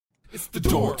It's the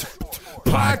Dork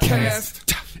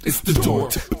Podcast. It's the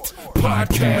Dork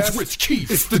Podcast. Rich Keefe.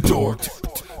 It's the Dork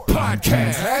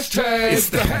Podcast. Hashtag.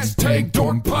 It's the hashtag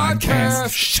Dork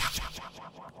Podcast.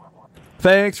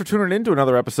 Thanks for tuning in to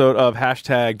another episode of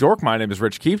Hashtag Dork. My name is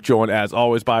Rich Keefe, joined as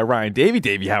always by Ryan Davey.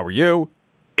 Davey, how are you?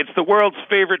 It's the world's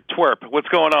favorite twerp. What's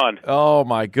going on? Oh,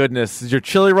 my goodness. Is your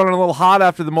chili running a little hot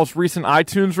after the most recent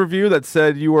iTunes review that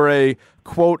said you were a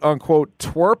quote-unquote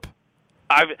twerp?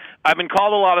 I've been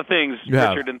called a lot of things, Yeah.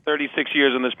 Richard, in 36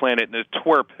 years on this planet, and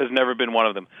twerp has never been one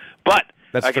of them. But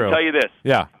That's I can true. tell you this.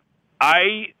 Yeah.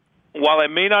 While I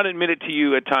may not admit it to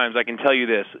you at times, I can tell you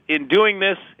this. In doing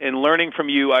this and learning from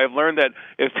you, I have learned that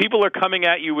if people are coming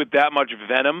at you with that much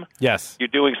venom, Yes. you're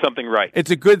doing something right.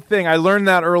 It's a good thing. I learned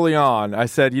that early on. I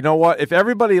said, you know what? If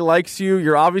everybody likes you,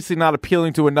 you're obviously not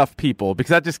appealing to enough people because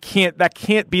that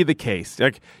can't be the case.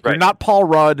 Like, You're Right. not Paul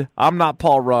Rudd. I'm not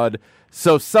Paul Rudd.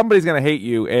 So somebody's going to hate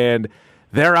you, and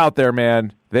they're out there,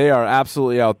 man. They are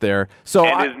absolutely out there. So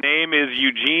And his name is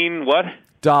Eugene what?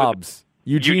 Dobbs.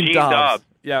 Eugene Dobbs.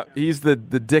 Yeah, he's the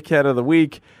dickhead of the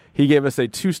week. He gave us a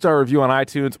 2-star review on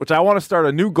iTunes, which I want to start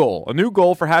a new goal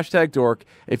for Hashtag Dork.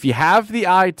 If you have the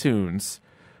iTunes,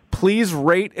 please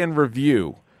rate and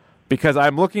review because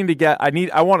I'm looking to get.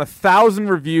 I want 1,000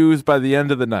 reviews by the end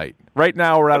of the night. Right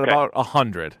now we're at about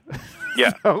 100.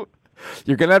 Yeah. So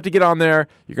you're gonna have to get on there.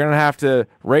 You're gonna have to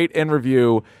rate and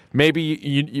review.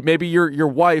 Maybe maybe your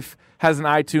wife has an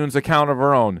iTunes account of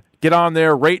her own. Get on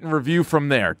there, rate and review from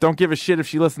there. Don't give a shit if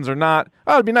she listens or not.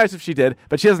 Oh, it'd be nice if she did,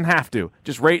 but she doesn't have to.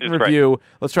 Just rate and That's review.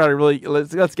 Let's try to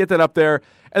let's get that up there,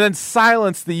 and then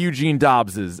silence the Eugene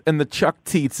Dobbses and the Chuck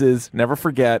Tietzes. Never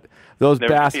forget those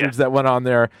bastards that went on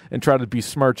there and tried to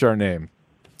besmirch our name.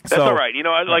 That's all right. You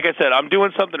know, like I said, I'm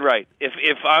doing something right.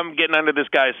 If I'm getting under this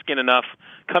guy's skin enough,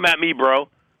 come at me, bro.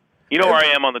 You know where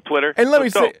I am on the Twitter. And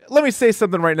let me say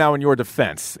something right now in your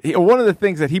defense. One of the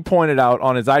things that he pointed out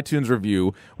on his iTunes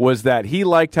review was that he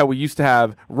liked how we used to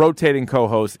have rotating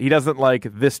co-hosts. He doesn't like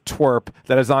this twerp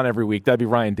that is on every week. That'd be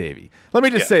Ryan Davey. Let me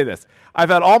just say this. I've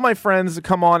had all my friends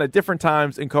come on at different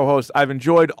times and co-host. I've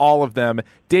enjoyed all of them.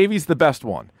 Davey's the best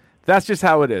one. That's just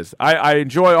how it is. I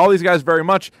enjoy all these guys very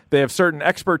much. They have certain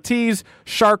expertise.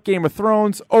 Shark, Game of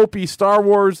Thrones, Opie, Star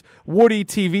Wars, Woody,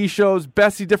 TV shows,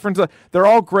 Bessie, different. They're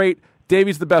all great.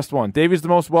 Davey's the best one. Davey's the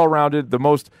most well-rounded, the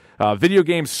most video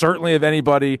games certainly of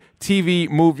anybody. TV,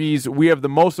 movies, we have the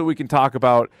most that we can talk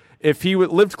about. If he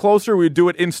lived closer, we'd do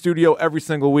it in studio every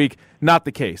single week. Not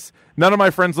the case. None of my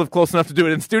friends live close enough to do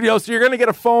it in studio, so you're going to get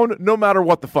a phone no matter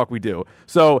what the fuck we do.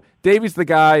 So Davey's the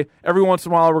guy. Every once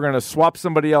in a while, we're going to swap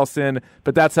somebody else in,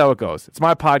 but that's how it goes. It's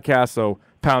my podcast, so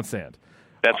pound sand.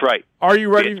 That's right. Are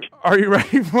you ready? Are you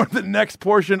ready for the next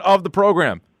portion of the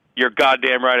program? You're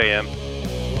goddamn right I am.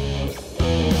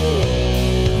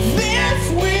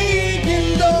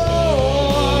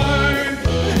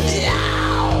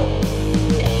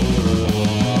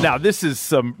 Now this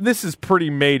is pretty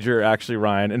major, actually,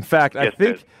 Ryan. In fact,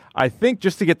 Yes, I think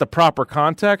just to get the proper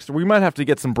context, we might have to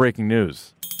get some breaking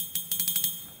news.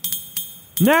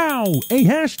 Now, a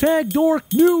Hashtag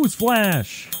Dork news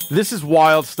flash. This is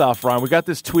wild stuff, Ryan. We got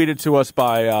this tweeted to us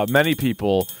by many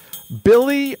people.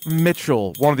 Billy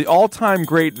Mitchell, one of the all-time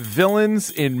great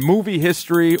villains in movie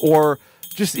history or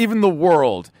just even the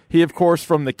world. He, of course,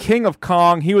 from the King of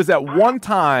Kong. He was at one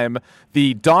time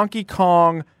the Donkey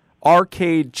Kong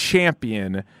arcade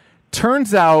champion.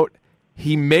 Turns out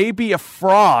he may be a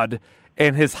fraud,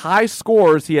 and his high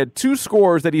scores, he had 2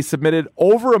 scores that he submitted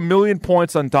over 1 million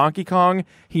points on Donkey Kong.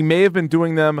 He may have been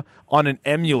doing them on an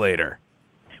emulator.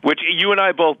 Which you and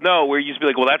I both know, where you used to be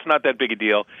like, well, that's not that big a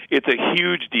deal. It's a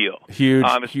huge deal.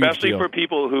 Especially huge deal. for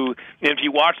people who, if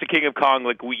you watch The King of Kong,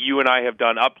 like you and I have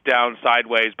done, up, down,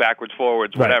 sideways, backwards,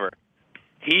 forwards, Right. whatever.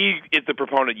 He is the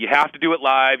proponent. You have to do it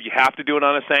live. You have to do it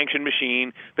on a sanctioned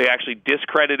machine. They actually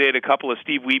discredited a couple of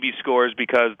Steve Wiebe scores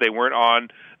because they weren't on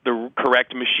the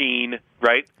correct machine,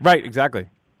 right? Right, exactly.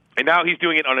 And now he's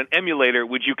doing it on an emulator,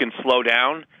 which you can slow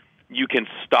down, you can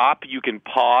stop, you can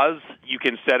pause, you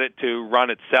can set it to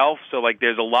run itself. So, like,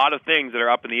 there's a lot of things that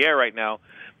are up in the air right now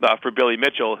for Billy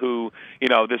Mitchell, who, you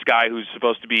know, this guy who's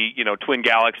supposed to be, you know, Twin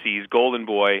Galaxies, Golden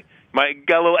Boy,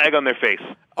 got a little egg on their face.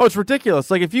 Oh, it's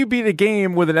ridiculous. Like, if you beat a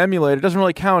game with an emulator, it doesn't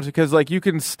really count because, like, you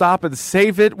can stop and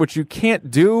save it, which you can't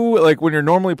do, like, when you're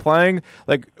normally playing.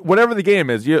 Like, whatever the game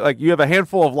is, you have a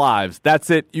handful of lives. That's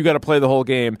it. You got to play the whole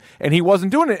game. And he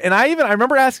wasn't doing it. And I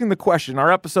remember asking the question,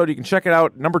 our episode, you can check it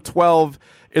out, number 12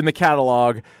 in the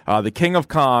catalog, The King of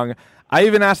Kong. I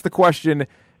even asked the question,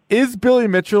 is Billy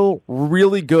Mitchell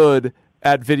really good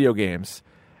at video games?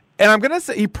 And I'm going to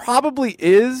say he probably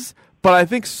is, but I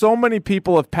think so many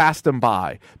people have passed him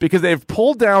by because they've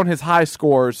pulled down his high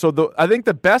scores. So I think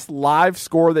the best live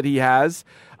score that he has,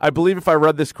 I believe if I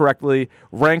read this correctly,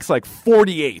 ranks like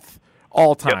 48th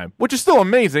all time, which is still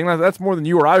amazing. That's more than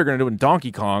you or I are going to do in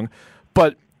Donkey Kong.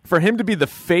 But for him to be the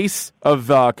face of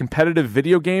competitive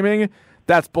video gaming,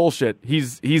 that's bullshit.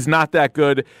 He's not that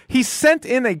good. He sent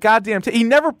in a goddamn he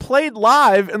never played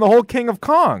live in the whole King of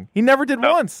Kong. He never did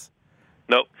once.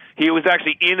 Nope. He was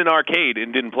actually in an arcade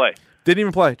and didn't play. Didn't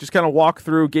even play. Just kind of walked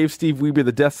through, gave Steve Wiebe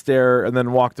the death stare, and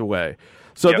then walked away.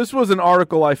 So this was an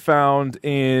article I found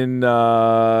in,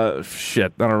 I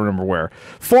don't remember where.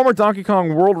 Former Donkey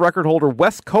Kong world record holder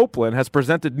Wes Copeland has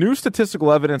presented new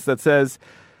statistical evidence that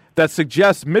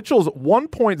suggests Mitchell's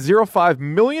 1.05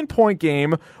 million point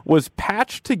game was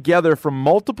patched together from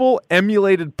multiple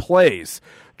emulated plays.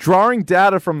 Drawing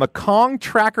data from the Kong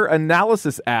Tracker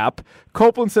Analysis app,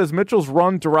 Copeland says Mitchell's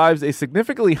run derives a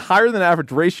significantly higher than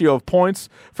average ratio of points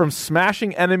from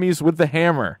smashing enemies with the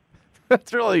hammer.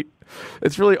 It's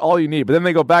really all you need. But then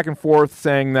they go back and forth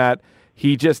saying that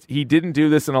he didn't do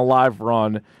this in a live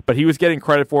run, but he was getting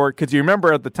credit for it because you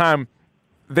remember at the time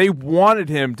they wanted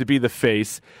him to be the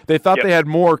face. They thought they had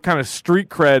more kind of street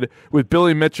cred with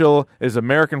Billy Mitchell, his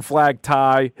American flag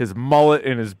tie, his mullet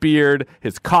and his beard,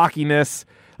 his cockiness.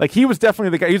 Like, he was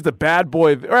definitely the guy. He's the bad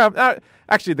boy.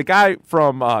 Actually, the guy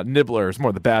from Nibbler is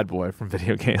more the bad boy from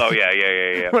video games. Oh,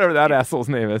 yeah. Whatever that asshole's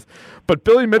name is. But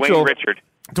Billy Mitchell.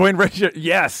 Dwayne Richard.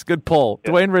 Yes, good pull.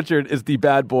 Yeah. Dwayne Richard is the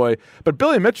bad boy. But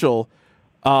Billy Mitchell,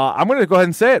 I'm going to go ahead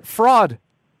and say it. Fraud.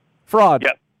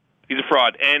 Yeah, he's a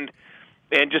fraud. And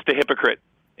just a hypocrite.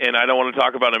 And I don't want to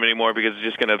talk about him anymore because it's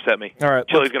just going to upset me. All right.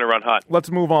 Chili's going to run hot. Let's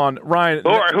move on. Ryan.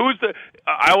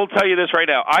 I will tell you this right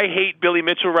now. I hate Billy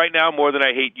Mitchell right now more than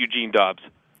I hate Eugene Dobbs.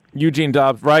 Eugene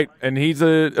Dobbs, right. And he's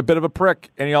a bit of a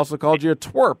prick. And he also called you a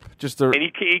twerp. And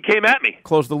he came at me.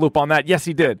 Close the loop on that. Yes,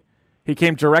 he did. He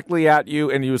came directly at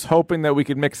you, and he was hoping that we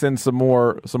could mix in some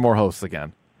more hosts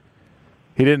again.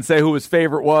 He didn't say who his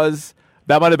favorite was.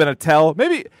 That might have been a tell.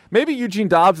 Maybe Eugene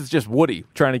Dobbs is just Woody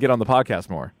trying to get on the podcast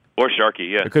more. Or Sharky,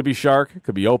 yeah. It could be Shark, it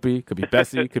could be Opie, it could be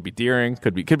Bessie, it could be Deering,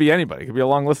 could be anybody. It could be a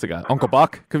long list of guys. Uncle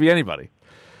Buck, could be anybody.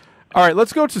 All right,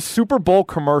 let's go to Super Bowl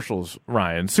commercials,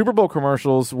 Ryan. Super Bowl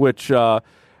commercials, which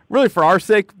really for our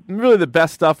sake, really the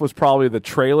best stuff was probably the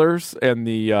trailers and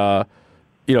the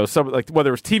some like whether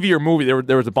it was TV or movie,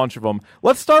 there was a bunch of them.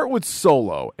 Let's start with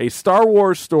Solo, a Star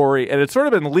Wars story, and it's sort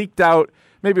of been leaked out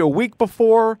maybe a week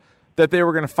before that they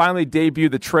were going to finally debut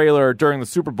the trailer during the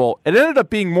Super Bowl. It ended up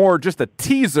being more just a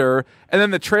teaser, and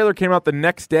then the trailer came out the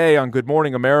next day on Good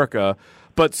Morning America.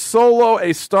 But Solo,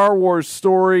 a Star Wars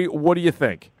story, what do you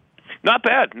think? Not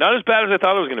bad. Not as bad as I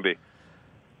thought it was going to be.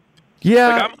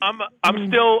 Yeah. Like I'm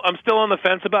still on the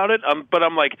fence about it. But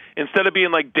I'm like, instead of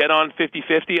being like dead on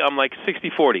 50-50, I'm like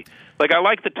 60-40. Like, I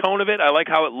like the tone of it. I like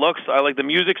how it looks. I like the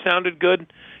music sounded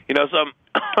good. So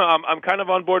I'm kind of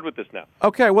on board with this now.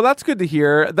 Okay, well, that's good to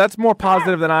hear. That's more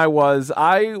positive than I was.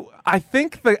 I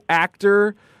think the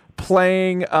actor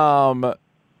playing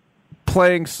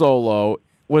Solo,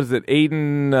 what is it,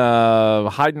 Aiden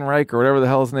Heidenreich or whatever the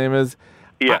hell his name is?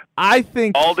 Yeah. I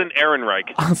think Alden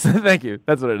Ehrenreich. Thank you.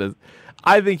 That's what it is.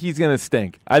 I think he's going to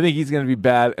stink. I think he's going to be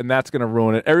bad, and that's going to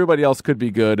ruin it. Everybody else could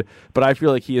be good, but I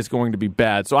feel like he is going to be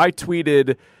bad. So I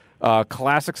tweeted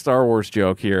classic Star Wars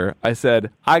joke here. I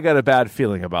said, I got a bad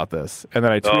feeling about this. And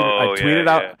then I tweeted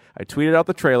out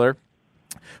the trailer.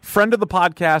 Friend of the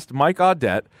podcast, Mike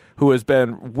Audette, who has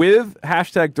been with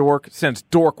 #Dork since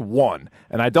Dork 1.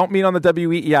 And I don't mean on the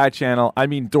WEEI channel. I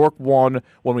mean Dork 1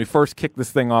 when we first kicked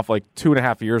this thing off like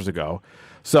 2.5 years ago.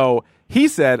 So he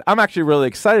said, I'm actually really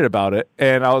excited about it.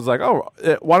 And I was like,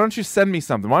 why don't you send me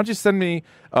something? Why don't you send me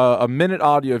a minute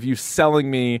audio of you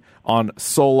selling me on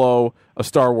Solo, a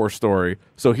Star Wars story?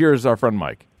 So here's our friend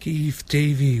Mike. Keith,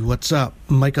 Davey, what's up?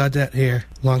 Mike Audette here.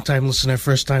 Long-time listener,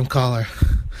 first-time caller.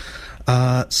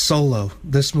 Solo.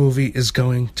 This movie is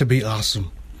going to be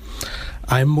awesome.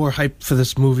 I'm more hyped for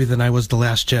this movie than I was The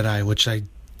Last Jedi, which I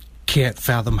can't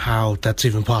fathom how that's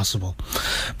even possible.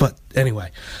 But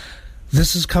anyway,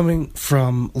 this is coming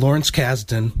from Lawrence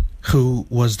Kasdan, who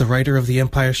was the writer of The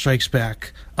Empire Strikes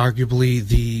Back, arguably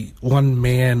the one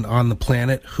man on the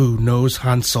planet who knows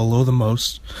Han Solo the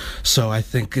most. So I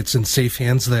think it's in safe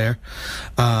hands there.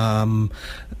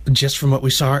 Just from what we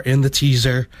saw in the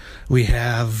teaser, we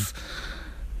have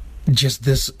just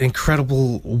this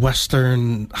incredible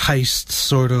Western heist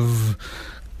sort of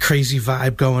crazy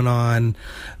vibe going on.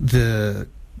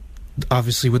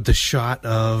 Obviously with the shot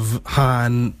of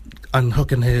Han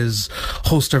unhooking his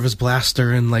holster of his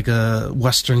blaster in like a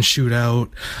Western shootout,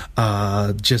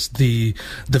 just the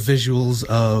visuals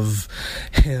of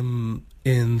him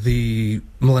in the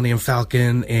Millennium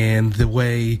Falcon, and the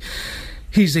way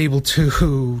he's able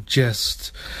to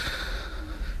just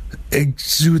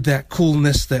exude that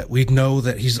coolness that we know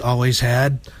that he's always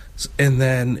had. And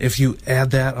then if you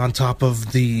add that on top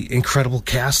of the incredible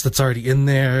cast that's already in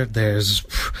there, there's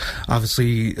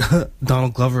obviously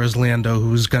Donald Glover as Lando,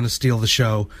 who's going to steal the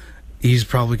show. He's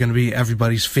probably going to be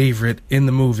everybody's favorite in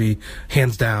the movie,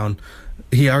 hands down.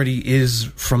 He already is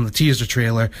from the teaser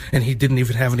trailer, and he didn't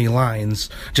even have any lines.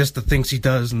 Just the things he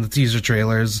does in the teaser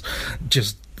trailers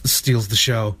just steals the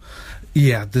show.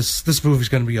 Yeah, this movie's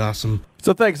going to be awesome.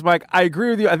 So thanks, Mike. I agree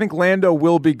with you. I think Lando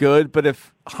will be good, but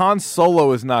if Han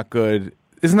Solo is not good,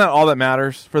 isn't that all that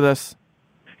matters for this?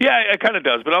 Yeah, it kind of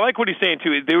does. But I like what he's saying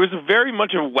too. There was a very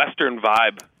much a Western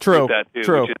vibe True. with that too,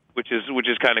 True. which is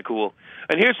kind of cool.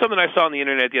 And here's something I saw on the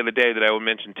internet the other day that I would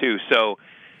mention too. So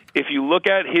if you look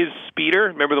at his speeder,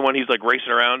 remember the one he's like racing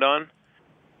around on?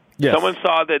 Yes. Someone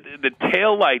saw that the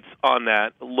tail lights on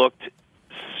that looked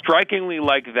strikingly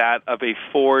like that of a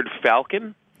Ford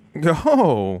Falcon.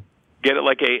 Oh. Get it,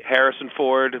 like a Harrison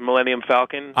Ford Millennium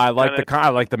Falcon. I like I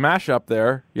like the mashup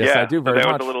there. Yes, yeah, I do very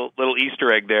there much. was a little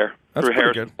Easter egg there That's for pretty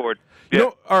Harrison good. Ford. You Yeah.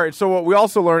 know, all right, so what we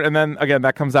also learned, and then, again,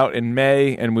 that comes out in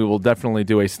May, and we will definitely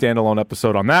do a standalone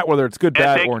episode on that, whether it's good,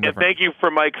 bad, or and indifferent. thank you for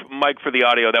Mike for the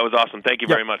audio. That was awesome. Thank you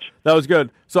very much. That was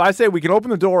good. So I say we can open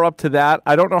the door up to that.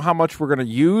 I don't know how much we're going to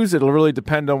use. It'll really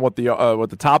depend on what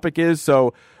the topic is.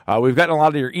 So we've gotten a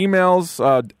lot of your emails,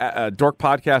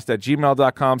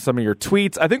 dorkpodcast@gmail.com, some of your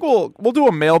tweets. I think we'll do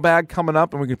a mailbag coming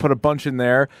up, and we can put a bunch in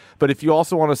there. But if you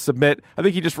also want to submit, I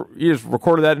think he just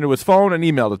recorded that into his phone and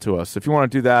emailed it to us. If you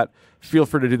want to do that, feel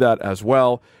free to do that as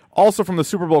well. Also from the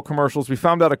Super Bowl commercials, we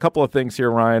found out a couple of things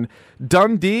here, Ryan.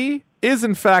 Dundee is,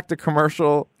 in fact, a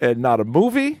commercial and not a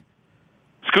movie.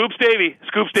 Scoops Davy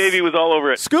was all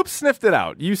over it. Scoop sniffed it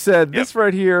out. You said this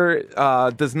right here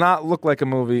does not look like a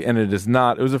movie, and it is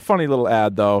not. It was a funny little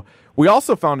ad, though. We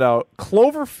also found out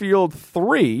Cloverfield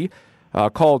 3,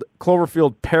 called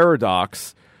Cloverfield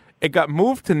Paradox, it got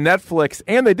moved to Netflix,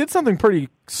 and they did something pretty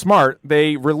smart.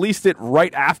 They released it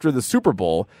right after the Super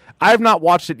Bowl. I have not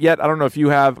watched it yet. I don't know if you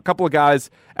have. A couple of guys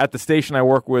at the station I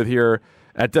work with here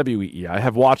at WEEI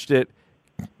have watched it,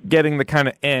 getting the kind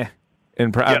of And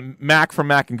Mac from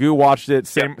Mac and Goo watched it.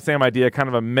 Same idea, kind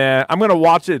of a meh. I'm going to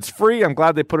watch it. It's free. I'm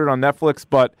glad they put it on Netflix,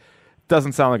 but it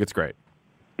doesn't sound like it's great.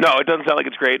 No, it doesn't sound like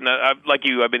it's great. And like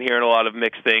you, I've been hearing a lot of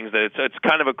mixed things. That it's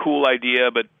kind of a cool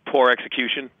idea, but poor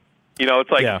execution. You know,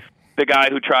 it's like the guy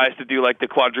who tries to do like the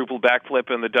quadruple backflip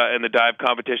in the dive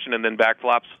competition and then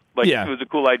backflops. Like it was a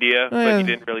cool idea, but he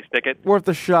didn't really stick it. Worth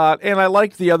a shot. And I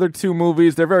liked the other two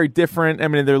movies. They're very different. I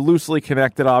mean, they're loosely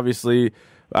connected, obviously.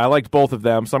 I liked both of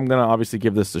them, so I'm going to obviously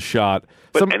give this a shot.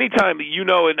 But anytime, you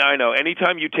know and I know,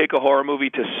 anytime you take a horror movie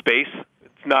to space,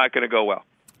 it's not going to go well.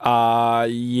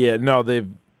 No, they've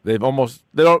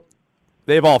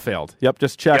all failed. Yep,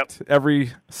 just checked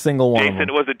every single one of them.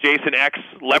 Was it Jason X?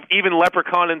 Even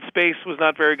Leprechaun in space was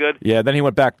not very good. Yeah, then he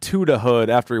went back to the hood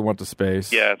after he went to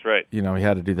space. Yeah, that's right. You know, he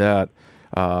had to do that.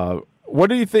 What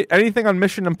do you think? Anything on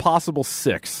Mission Impossible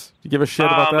 6? You give a shit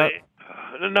about that?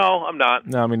 No, I'm not.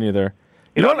 No, me neither.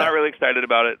 You know, I'm not really excited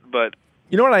about it, but...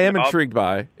 You know what I am intrigued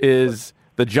by is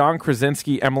the John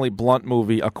Krasinski, Emily Blunt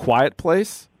movie, A Quiet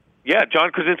Place. Yeah,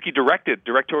 John Krasinski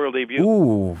directorial debut.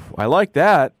 Ooh, I like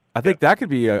that. I think that could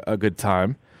be a good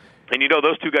time. And you know,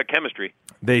 those two got chemistry.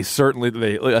 They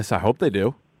certainly, I hope they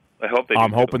do. I hope they do.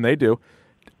 I'm hoping they do.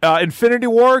 Infinity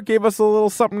War gave us a little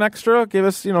something extra, gave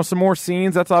us, some more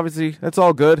scenes. That's all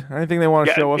good. Anything they want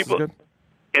to show us is good.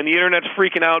 And the internet's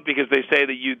freaking out because they say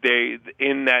that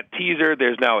in that teaser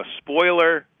there's now a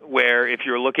spoiler where if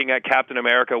you're looking at Captain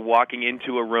America walking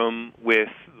into a room with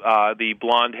the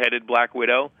blonde-headed Black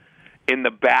Widow, in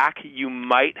the back you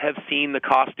might have seen the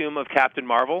costume of Captain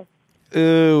Marvel.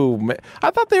 Ooh, man.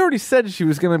 I thought they already said she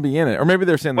was going to be in it, or maybe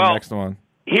they're saying the next one.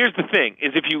 Here's the thing: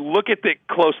 is if you look at it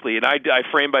closely, and I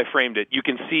frame by framed it, you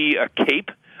can see a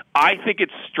cape. I think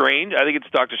it's strange. I think it's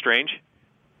Doctor Strange.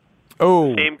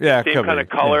 Oh, same kind of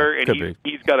color, and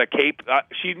he's got a cape.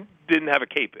 She didn't have a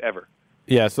cape ever.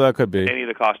 Yeah, so that could be any of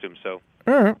the costumes. So,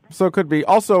 all right, so it could be.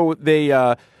 Also,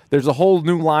 there's a whole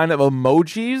new line of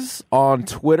emojis on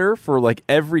Twitter for like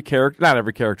every character. Not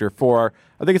every character. For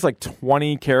I think it's like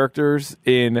 20 characters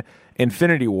in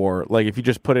Infinity War. Like if you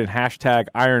just put in hashtag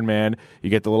Iron Man, you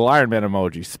get the little Iron Man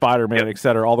emoji, Spider-Man,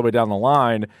 etc., all the way down the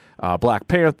line. Black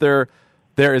Panther.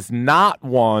 There is not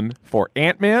one for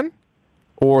Ant-Man,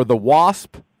 or the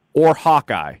Wasp, or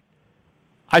Hawkeye.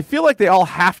 I feel like they all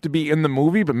have to be in the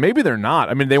movie, but maybe they're not.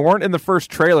 I mean, they weren't in the first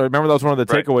trailer. Remember, that was one of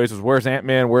the takeaways was where's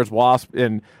Ant-Man, where's Wasp?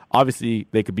 And obviously,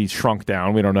 they could be shrunk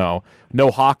down. We don't know. No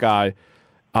Hawkeye.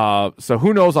 So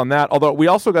who knows on that? Although we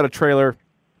also got a trailer,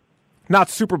 not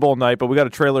Super Bowl night, but we got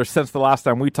a trailer since the last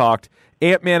time we talked,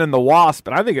 Ant-Man and the Wasp,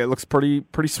 and I think it looks pretty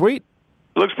sweet.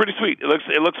 It looks pretty sweet. It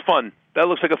looks fun. That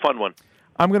looks like a fun one.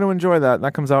 I'm going to enjoy that.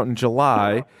 That comes out in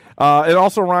July. And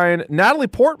also, Ryan, Natalie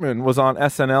Portman was on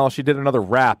SNL. She did another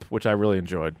rap, which I really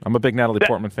enjoyed. I'm a big Natalie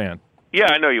Portman fan. Yeah,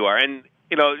 I know you are. And,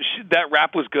 that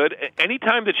rap was good.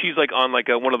 Anytime that she's, on,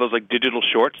 one of those, digital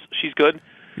shorts, she's good.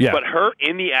 Yeah. But her,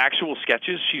 in the actual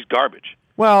sketches, she's garbage.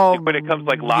 Well, when it comes,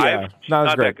 live, she's not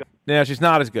as great. that good. Yeah, she's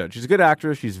not as good. She's a good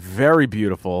actress. She's very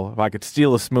beautiful. If I could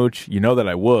steal a smooch, you know that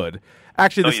I would.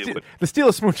 Actually, the Steal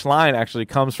a Smooch line actually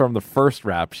comes from the first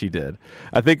rap she did.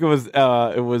 I think it was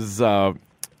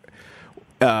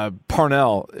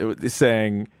Parnell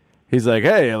saying, he's like,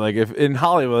 hey, if in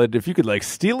Hollywood, if you could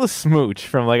steal a smooch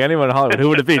from anyone in Hollywood, who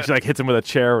would it be? She hits him with a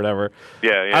chair or whatever.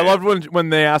 Yeah. I loved when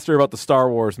they asked her about the Star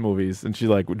Wars movies, and she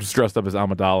was dressed up as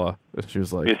Amidala. She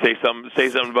was like, you say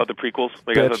something about the prequels.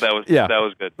 I thought that was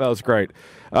good. That was great.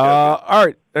 All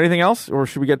right, anything else, or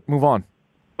should we move on?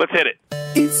 Let's hit it.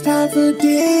 It's time for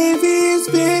Davey's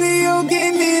Video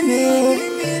Game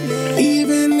Minute,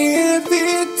 even if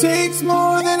it takes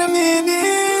more than a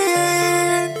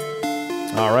minute.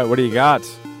 All right, what do you got?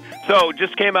 So,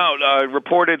 just came out,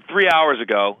 reported 3 hours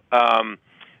ago,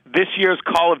 this year's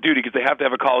Call of Duty, because they have to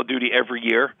have a Call of Duty every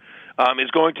year,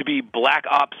 is going to be Black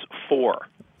Ops 4.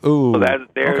 Ooh, so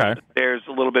okay. There's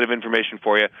a little bit of information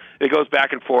for you. It goes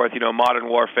back and forth, Modern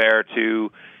Warfare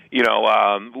to...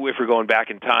 if we're going back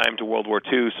in time to World War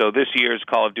II. So this year's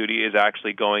Call of Duty is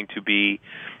actually going to be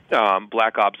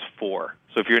Black Ops 4.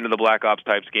 So if you're into the Black Ops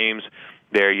types games,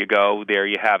 there you go. There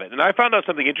you have it. And I found out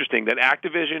something interesting, that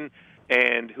Activision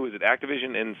and,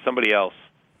 Activision and somebody else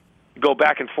go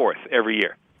back and forth every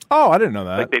year. Oh, I didn't know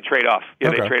that. They trade off. Yeah,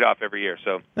 okay. They trade off every year.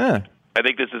 So I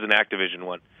think this is an Activision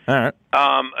one. All right.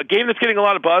 A game that's getting a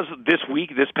lot of buzz this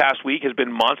past week, has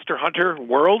been Monster Hunter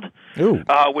World,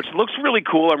 which looks really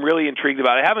cool. I'm really intrigued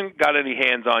about it. I haven't got any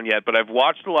hands-on yet, but I've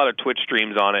watched a lot of Twitch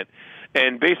streams on it.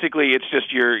 And basically, it's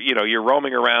just you're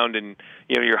roaming around and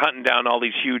you're hunting down all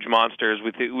these huge monsters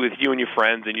with you and your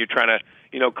friends, and you're trying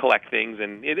to collect things,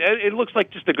 and it looks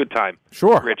like just a good time.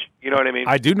 Sure, Rich, you know what I mean?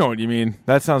 I do know what you mean.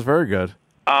 That sounds very good.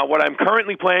 What I'm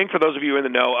currently playing, for those of you in the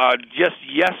know, just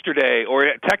yesterday, or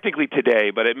technically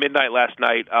today, but at midnight last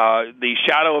night, the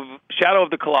Shadow of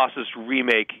the Colossus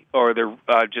remake,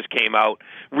 just came out.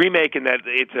 Remake in that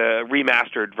it's a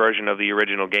remastered version of the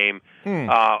original game.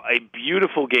 A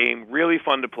beautiful game, really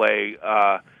fun to play,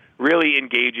 really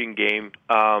engaging game.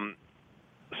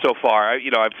 So far,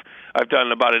 I've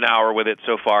done about an hour with it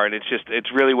so far, and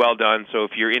it's really well done. So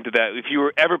if you're into that, if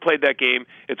you ever played that game,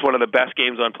 it's one of the best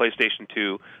games on PlayStation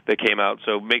 2 that came out.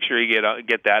 So make sure you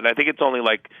get that. And I think it's only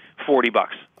 $40.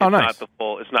 Oh, nice.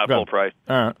 It's not full price.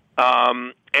 All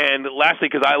right. And lastly,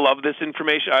 because I love this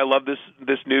information, I love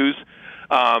this news.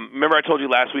 Remember I told you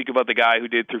last week about the guy who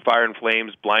did Through Fire and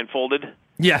Flames blindfolded?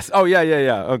 Yes. Oh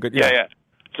yeah. Oh good. Yeah.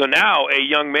 So now a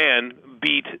young man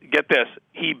beat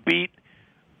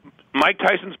Mike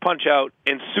Tyson's Punch-Out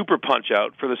and Super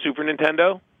Punch-Out for the Super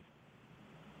Nintendo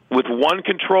with one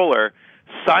controller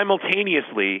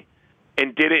simultaneously,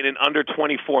 and did it in under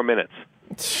 24 minutes.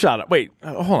 Shut up. Wait,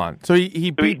 hold on. So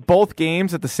he beat both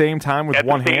games at the same time with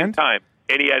one hand? At the same time.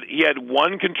 And he had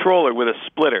one controller with a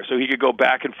splitter, so he could go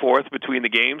back and forth between the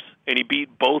games, and he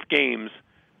beat both games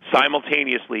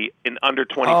simultaneously in under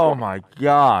 24. Oh, my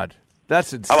God.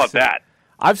 That's insane. How about that?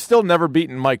 I've still never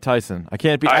beaten Mike Tyson. I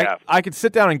can't beat. I could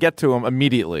sit down and get to him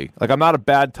immediately. I'm not a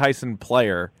bad Tyson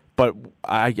player, but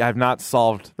I have not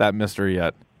solved that mystery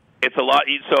yet. It's a lot.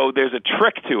 So there's a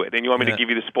trick to it, and you want me to give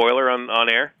you the spoiler on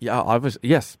air? Yeah,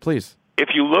 yes, please. If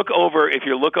you look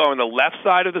on the left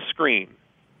side of the screen,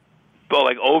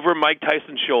 over Mike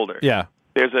Tyson's shoulder. Yeah.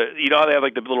 There's how they have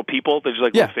the little people. There's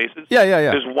little faces. Yeah.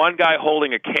 There's one guy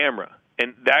holding a camera,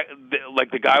 and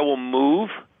the guy will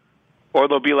move. Or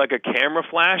there'll be a camera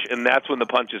flash, and that's when the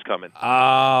punch is coming.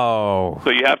 Oh. So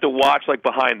you have to watch the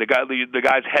guy. The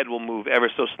guy's head will move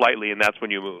ever so slightly, and that's when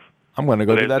you move. I'm going to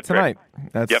go do that tonight.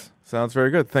 Sounds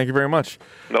very good. Thank you very much.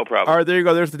 No problem. All right, there you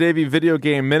go. There's the Davey Video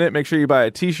Game Minute. Make sure you buy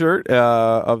a T-shirt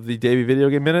of the Davey Video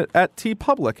Game Minute at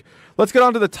TeePublic. Let's get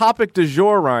on to the topic du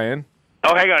jour, Ryan.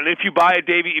 Oh, hang on. If you buy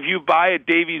a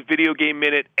Davey's Video Game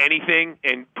Minute anything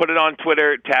and put it on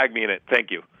Twitter, tag me in it.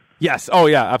 Thank you. Yes. Oh,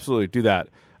 yeah. Absolutely. Do that.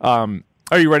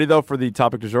 Are you ready, though, for the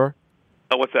topic du jour?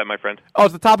 Oh, what's that, my friend? Oh,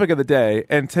 it's the topic of the day.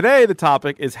 And today the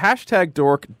topic is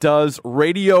 #Dork does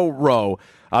Radio Row.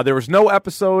 There was no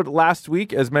episode last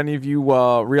week, as many of you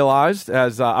realized,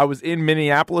 as I was in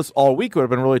Minneapolis all week. It would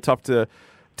have been really tough to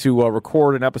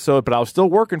record an episode, but I was still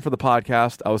working for the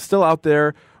podcast. I was still out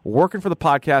there working for the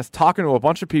podcast, talking to a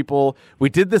bunch of people. We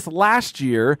did this last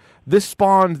year. This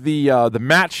spawned the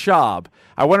Matt Schaub.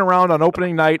 I went around on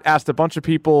opening night, asked a bunch of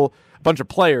people, a bunch of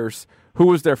players, who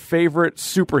was their favorite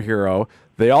superhero.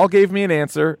 They all gave me an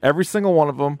answer, every single one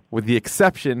of them, with the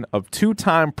exception of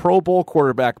 2-time Pro Bowl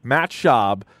quarterback Matt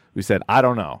Schaub, who said, I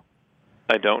don't know.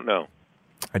 I don't know.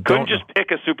 Couldn't just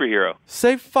pick a superhero.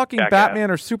 Say fucking Jackass.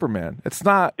 Batman or Superman. It's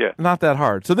not that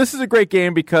hard. So this is a great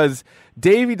game because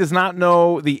Davey does not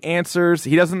know the answers.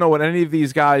 He doesn't know what any of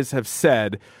these guys have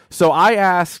said. So I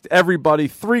asked everybody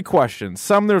 3 questions.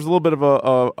 Some there's a little bit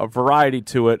of a variety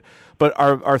to it. But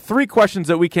our 3 questions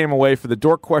that we came away for the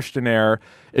Dork Questionnaire,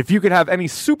 if you could have any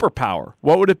superpower,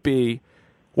 what would it be?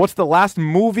 What's the last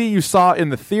movie you saw in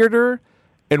the theater?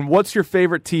 And what's your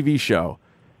favorite TV show?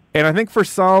 And I think for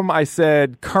some I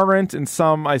said current and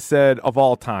some I said of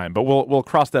all time. But we'll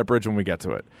cross that bridge when we get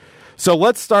to it. So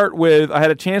let's start with, I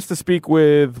had a chance to speak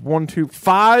with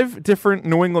 5 different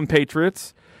New England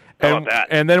Patriots. How about that?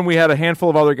 And then we had a handful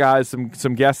of other guys,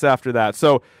 some guests after that.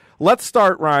 So let's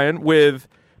start, Ryan, with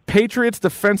Patriots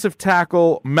defensive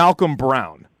tackle Malcolm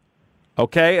Brown.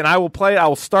 Okay, and I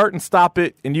will start and stop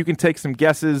it, and you can take some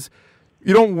guesses.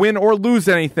 You don't win or lose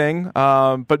anything,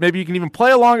 but maybe you can even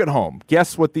play along at home.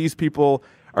 Guess what these people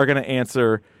are going to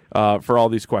answer for all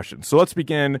these questions. So let's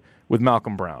begin with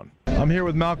Malcolm Brown. I'm here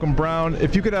with Malcolm Brown.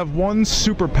 If you could have one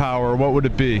superpower, what would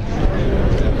it be?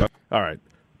 All right,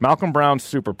 Malcolm Brown's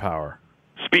superpower.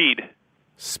 Speed.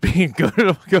 Speed,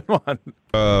 good one.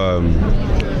 I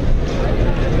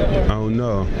don't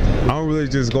know. I don't really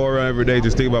just go around every day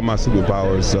just think about my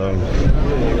superpowers. So,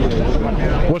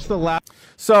 What's the last?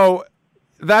 So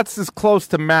that's as close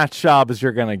to Matt Schaub as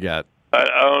you're going to get. I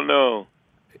don't know.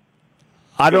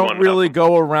 I Good don't one, really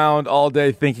Malcolm. go around all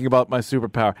day thinking about my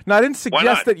superpower. Now, I didn't suggest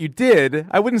not? that you did.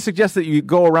 I wouldn't suggest that you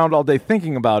go around all day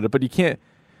thinking about it, but you can't.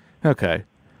 Okay.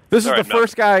 This is All the right, Malcolm.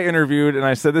 first guy I interviewed, and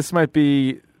I said this might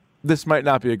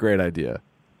not be a great idea.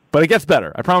 But it gets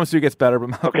better. I promise you it gets better. But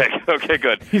Malcolm, Okay,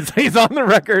 good. he's on the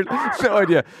record. No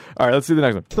idea. All right, let's see the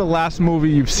next one. What's the last movie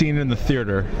you've seen in the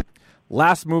theater?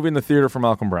 Last movie in the theater for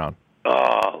Malcolm Brown.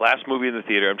 Oh, last movie in the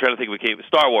theater. I'm trying to think of a came.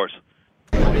 Star Wars.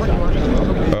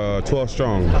 12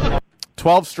 strong.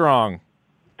 12 Strong.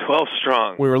 12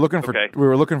 strong. We were looking for 12.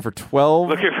 Looking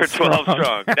for 12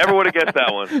 strong. Never would have guessed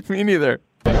that one. Me neither.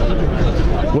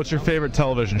 What's your favorite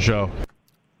television show?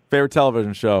 Favorite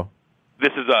television show.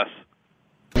 This Is Us.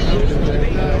 I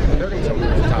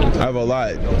have a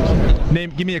lot.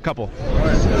 Give me a couple.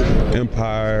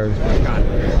 Empire.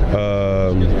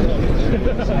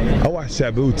 I watched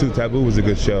Taboo too. Taboo was a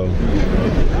good show.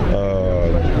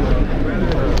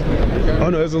 Oh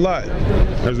no, there's a lot.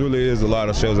 There really is a lot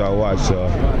of shows I watch.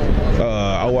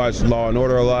 I watch Law and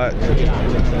Order a lot. Like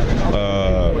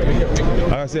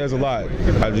I said, there's a lot.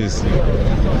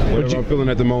 Whatever I'm feeling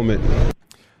at the moment.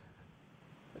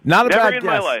 Not a Never bad in guess.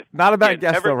 my life. Not a bad Yeah,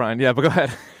 guess, never- though, Ryan. Yeah, but go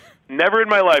ahead. Never in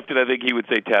my life did I think he would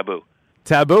say Taboo.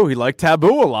 Taboo. He liked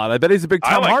Taboo a lot. I bet he's a big I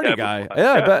Tom like Hardy Taboo guy. a lot.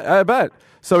 Yeah, Yeah. I bet.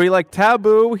 So he liked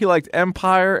Taboo, he liked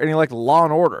Empire, and he liked Law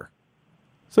and Order.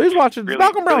 So he's watching. Really-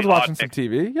 Malcolm Brown's really odd watching some mix.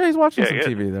 TV. Yeah, he's watching Yeah, some he is.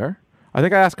 TV there. I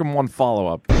think I asked him one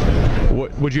follow-up.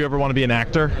 Would you ever want to be an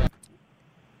actor?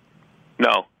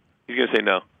 No. He's going to say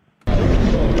no.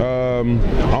 I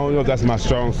don't know if that's my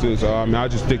strong suit. So I'll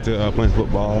just stick to playing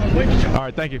football. All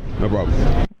right, thank you. No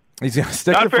problem. He's going to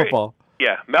stick Not to very- football.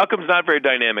 Yeah, Malcolm's not very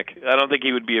dynamic. I don't think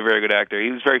he would be a very good actor.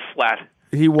 He was very flat.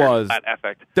 He was. Flat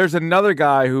affect. There's another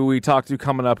guy who we talked to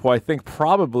coming up who I think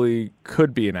probably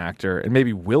could be an actor and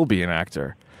maybe will be an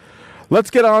actor. Let's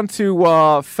get on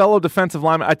to fellow defensive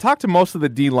lineman. I talked to most of the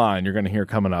D-line you're going to hear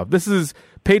coming up. This is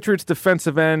Patriots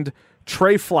defensive end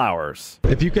Trey Flowers.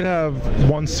 If you could have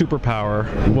one superpower,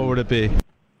 what would it be?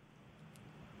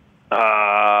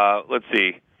 Let's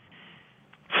see.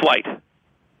 Flight.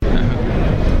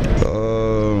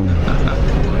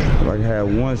 If I had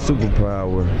one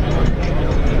superpower,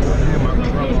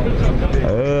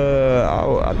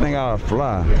 I think I would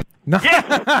fly.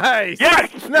 Nice!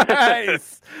 Yes!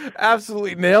 Nice!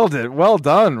 Absolutely nailed it. Well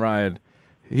done, Ryan.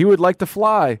 He would like to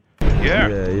fly. Yeah.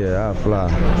 Yeah, I'll fly.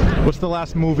 What's the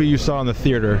last movie you saw in the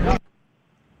theater?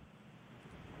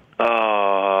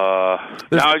 Now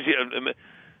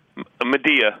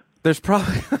Medea. There's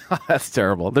probably that's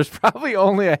terrible. There's probably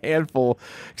only a handful.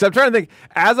 Because I'm trying to think.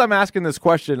 As I'm asking this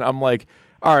question, I'm like,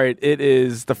 all right, it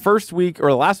is the first week or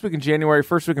the last week in January,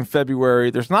 first week in February.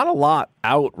 There's not a lot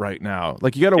out right now.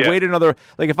 Like you got to wait another.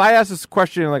 Like if I ask this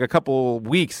question in like a couple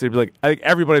weeks, it'd be like I think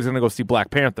everybody's gonna go see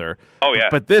Black Panther. Oh yeah.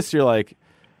 But this, you're like,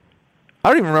 I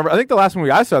don't even remember. I think the last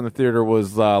movie I saw in the theater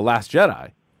was Last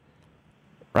Jedi.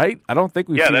 Right? I don't think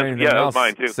we've seen anything that else was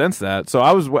mine too. since that. So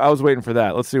I was waiting for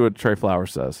that. Let's see what Trey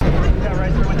Flowers says. Man,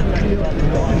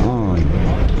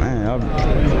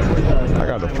 I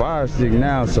got the Fire Stick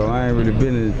now, so I ain't really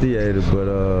been in the theater, but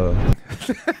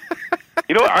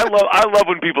You know what? I love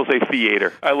when people say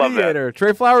theater. I love theater.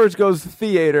 Trey Flowers goes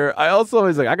theater. I also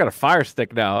always like, I got a Fire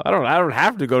Stick now. I don't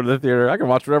have to go to the theater. I can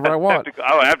watch whatever I want. I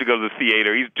don't have to go to the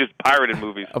theater. He's just pirated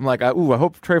movies. I'm like, I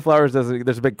hope Trey Flowers there's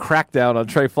a big crackdown on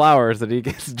Trey Flowers that he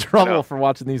gets in trouble for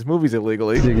watching these movies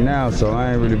illegally. Now, so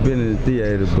I ain't really been in the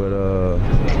theater, but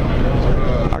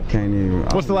I can't even.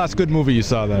 What's the last good movie you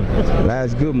saw then?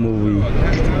 Last good movie.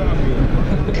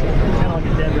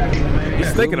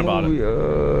 He's thinking about it.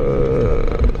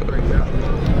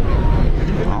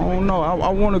 I don't know. I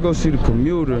want to go see The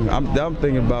Commuter. I'm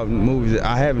thinking about movies that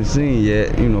I haven't seen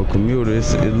yet. You know, Commuter.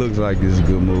 It looks like it's a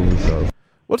good movie. So,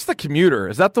 what's The Commuter?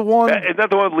 Is that the one? Is that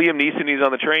the one with Liam Neeson? He's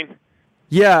on the train.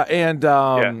 Yeah, and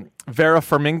Vera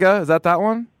Farmiga. Is that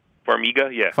one? Farmiga,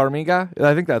 yeah. Farmiga.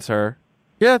 I think that's her.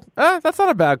 Yeah, that's not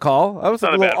a bad call. I was a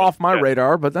little off my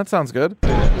radar, but that sounds good.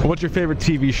 What's your favorite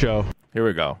TV show? Here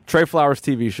we go. Trey Flowers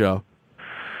TV show.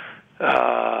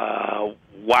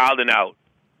 Wild and Out.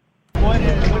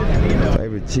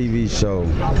 Favorite TV show?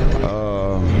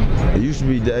 It used to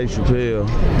be Dave Chappelle.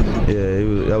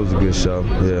 Yeah, that was a good show.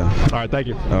 Yeah. All right, thank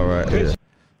you. All right. Yeah.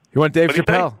 You went Dave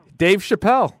Chappelle. Dave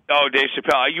Chappelle. Oh, Dave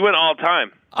Chappelle. You went all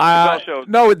time.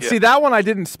 See, that one I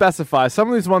didn't specify. Some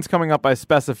of these ones coming up I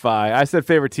specify. I said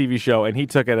favorite TV show, and he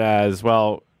took it as,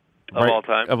 well... all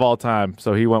time. Of all time.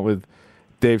 So he went with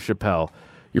Dave Chappelle.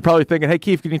 You're probably thinking, hey,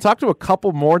 Keith, can you talk to a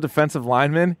couple more defensive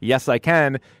linemen? Yes, I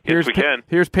can. Yes, we can.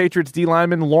 Here's Patriots D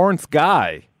lineman Lawrence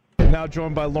Guy. Now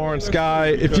joined by Lawrence Guy.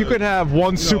 If you could have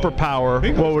one superpower,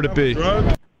 what would it be?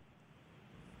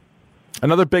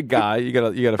 Another big guy. You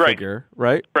gotta figure,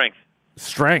 right?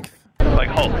 Strength. Like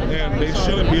Hulk. And they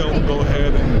shouldn't be able to go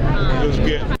ahead and just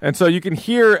get. And so you can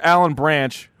hear Alan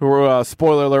Branch, who,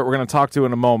 spoiler alert, we're going to talk to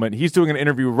in a moment. He's doing an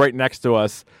interview right next to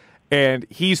us, and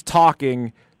he's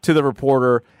talking to the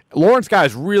reporter. Lawrence Guy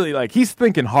is really, he's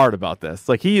thinking hard about this.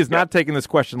 He is not taking this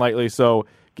question lightly, so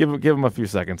give him a few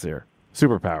seconds here.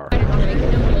 Superpower.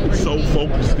 So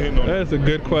focused in on. That's a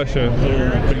good question.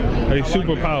 A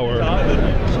superpower.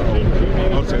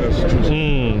 I'll say that's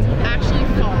true. Actually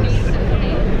false.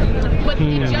 But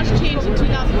it just changed in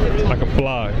 2015. Like a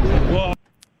fly. Well,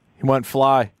 he went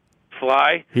fly.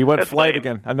 Fly? He went flight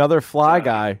again. Another fly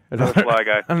guy. Another fly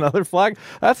guy. Another fly.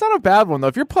 That's not a bad one, though.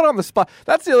 If you're put on the spot,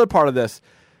 that's the other part of this.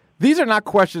 These are not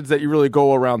questions that you really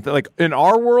go around. In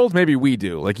our world, maybe we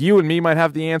do. You and me might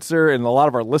have the answer, and a lot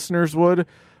of our listeners would.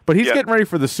 But he's getting ready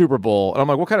for the Super Bowl. And I'm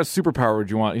like, what kind of superpower would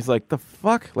you want? He's like, the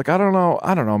fuck? I don't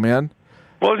know, man.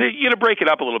 Well, you got to break it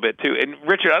up a little bit, too. And,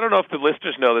 Richard, I don't know if the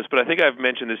listeners know this, but I think I've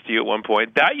mentioned this to you at one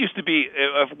point. That used to be,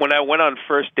 when I went on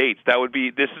first dates,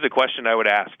 this is a question I would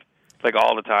ask,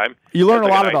 all the time. You learn a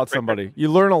lot about somebody. You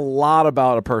learn a lot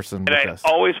about a person. And I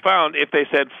always found if they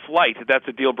said flight, that's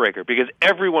a deal breaker, because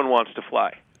everyone wants to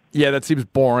fly. Yeah, that seems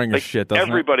boring as shit, doesn't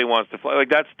everybody wants to fly.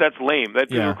 That's lame.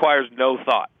 That requires no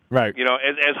thought. Right.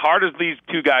 As hard as these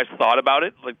two guys thought about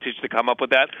it, to come up with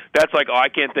that, that's I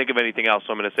can't think of anything else,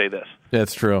 so I'm going to say this. Yeah,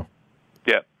 it's true.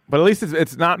 Yeah. But at least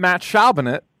it's not Matt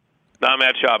Schaubing it. Not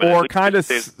Matt Schaubing. Or kind of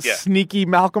sneaky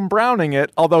Malcolm Browning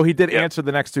it, although he did answer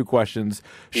the next two questions.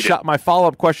 My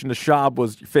follow-up question to Schaub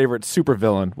was favorite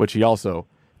supervillain, which he also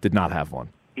did not have one.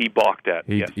 He balked at.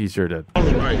 He sure did. all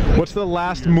right. What's the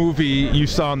last movie you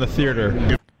saw in the theater?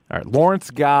 All right, Lawrence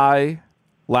Guy,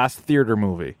 last theater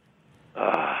movie.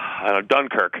 I don't know,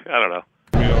 Dunkirk. I don't know.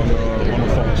 On the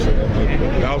phone. So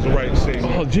that was the right scene.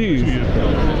 Oh, geez.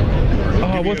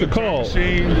 What's it called?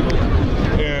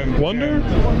 And Wonder?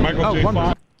 Michael J. Wonder.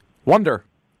 Fox. Wonder.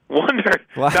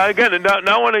 Now, again,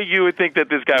 not one of you would think that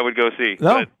this guy would go see.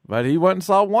 No, but he went and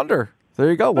saw Wonder. There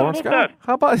you go, Lawrence Guy.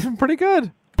 How about him? Pretty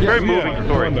good. Very moving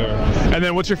story. Wonder. And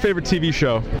then what's your favorite TV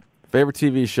show? Favorite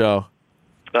TV show?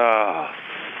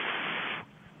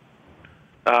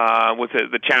 What's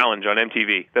it? The Challenge on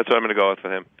MTV. That's what I'm going to go with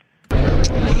him.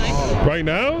 Right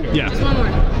now? Yeah. Just one more.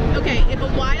 Okay, if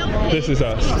a wild pig This Is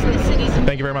Us. escapes the city's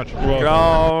Thank you very much.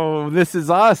 Oh, This Is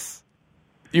Us.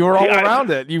 You were all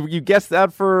around it. You guessed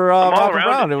that for Malcolm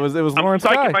Brown. It was Lawrence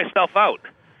Guy. I'm psyching myself out.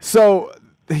 So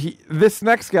this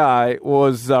next guy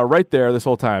was right there this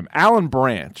whole time. Alan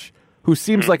Branch, who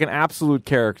seems like an absolute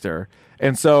character.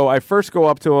 And so I first go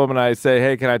up to him and I say,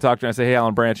 hey, can I talk to you? I say, hey,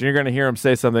 Alan Branch. And you're going to hear him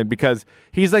say something because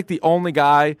he's the only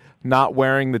guy not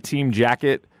wearing the team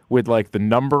jacket with the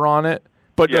number on it.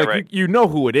 But Yeah, like, right. you know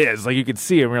who it is. Like you can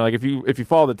see him. You're like, if you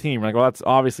follow the team, you're like, well, that's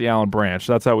obviously Alan Branch.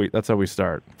 That's how we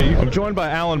start. I'm joined by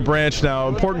Alan Branch now.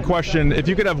 Important question: if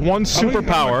you could have one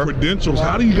superpower, Credentials.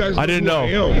 How do you guys? I didn't know.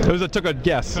 I took a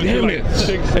guess. Damn it.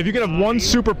 If you could have one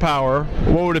superpower,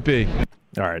 what would it be?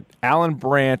 All right, Alan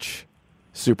Branch,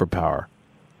 superpower.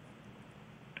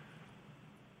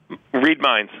 Read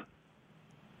minds.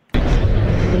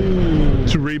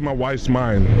 To read my wife's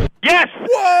mind. Yes.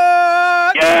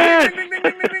 What? Yes. Ding, ding,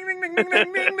 ding, ding, ding, ding, ding,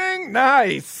 ding, ding, ding.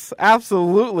 Nice,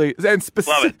 absolutely, and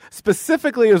Love it.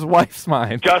 specifically his wife's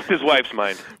mind. Just his wife's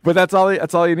mind. But that's all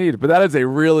you need. But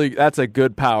that's a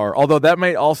good power. Although that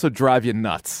may also drive you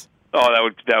nuts. Oh, that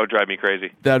would drive me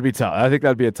crazy. That'd be tough. I think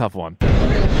that'd be a tough one.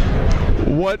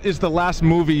 What is the last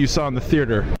movie you saw in the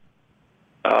theater?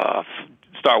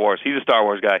 Star Wars. He's a Star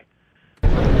Wars guy.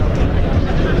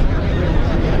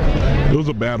 It was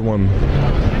a bad one.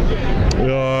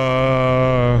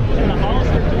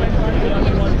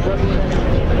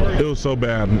 It was so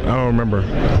bad. I don't remember.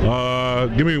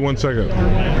 Give me 1 second.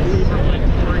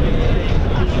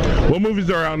 What movies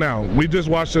are out now? We just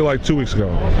watched it like 2 weeks ago.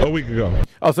 A week ago.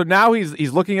 Oh, so now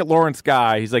he's looking at Lawrence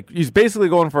Guy. He's basically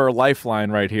going for a lifeline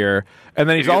right here, and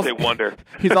then he's gonna also say Wonder.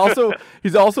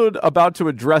 he's also about to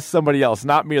address somebody else,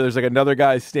 not me. There's like another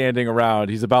guy standing around.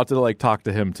 He's about to like talk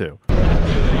to him too.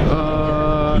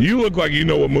 You look like you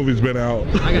know what movie's been out.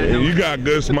 You got a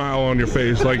good smile on your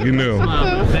face, like you knew.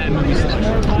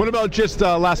 What about just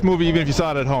last movie, even if you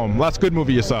saw it at home? Last good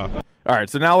movie you saw? All right,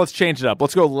 so now let's change it up.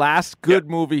 Let's go last good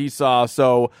movie he saw.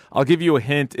 So I'll give you a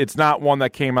hint. It's not one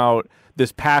that came out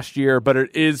this past year, but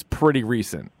it is pretty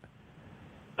recent.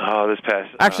 Oh, this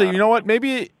past. Actually, you know what?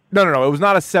 Maybe no. It was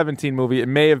not a 17 movie. It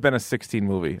may have been a 16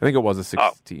 movie. I think it was a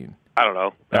 16. I don't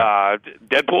know.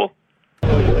 Deadpool.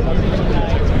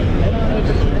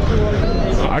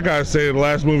 I gotta say, the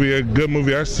last movie, a good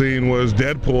movie I seen was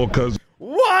Deadpool. Because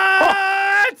what?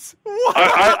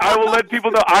 I will let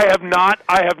people know I have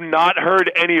not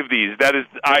heard any of these. That is,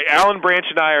 Alan Branch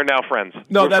and I are now friends.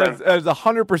 No, We're that friends. is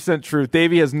 100% true.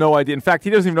 Davey has no idea. In fact, he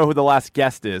doesn't even know who the last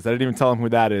guest is. I didn't even tell him who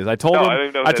that is. I told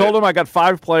him. I told him I got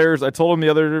 5 players. I told him the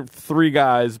other 3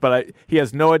 guys, but he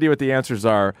has no idea what the answers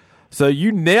are. So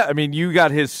you you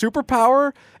got his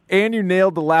superpower, and you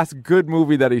nailed the last good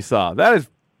movie that he saw. That is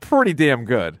pretty damn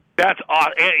good. That's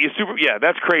awesome.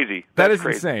 That's crazy. That is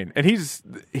crazy. insane. And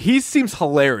he seems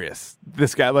hilarious.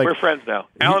 This guy, like, we're friends now.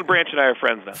 Alan Branch and I are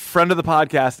friends now. Friend of the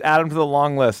podcast, add him to the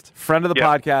long list. Friend of the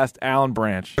podcast, Alan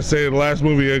Branch. I say the last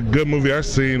movie, a good movie I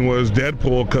seen was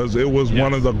Deadpool because it was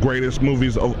one of the greatest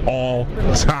movies of all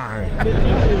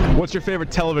time. What's your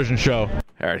favorite television show?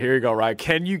 All right, here you go, Ryan.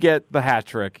 Can you get the hat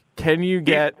trick? Can you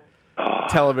get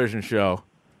television show?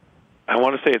 I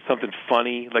want to say it's something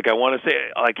funny. Like I want to say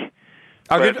like.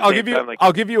 I'll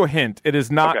give you a hint. It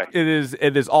is not. Okay.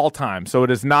 It is all time. So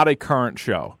it is not a current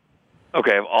show.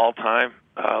 Okay, of all time.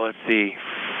 Let's see.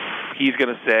 He's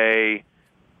going to say.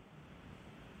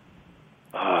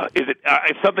 Is it?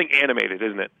 It's something animated,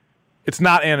 isn't it? It's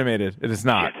not animated. It is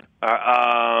not.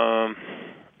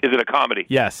 Is it a comedy?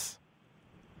 Yes.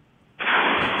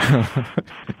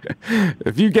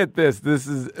 If you get this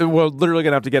is we're literally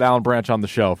gonna have to get Alan Branch on the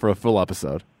show for a full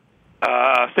episode.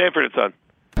 Sanford and Son.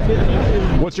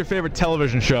 What's your favorite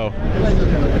television show?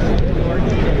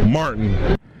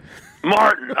 Martin.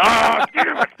 Oh,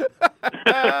 damn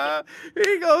it.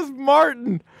 He goes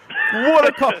Martin. What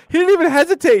a call! He didn't even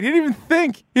hesitate. He didn't even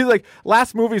think. He's like,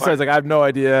 last movie. So I was like, I have no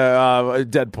idea.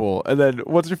 Deadpool. And then,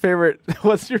 what's your favorite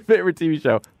TV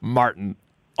show? Martin.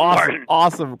 Awesome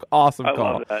call. I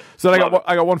love that. So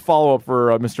I got one follow up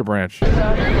for Mr. Branch.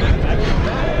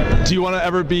 Do you want to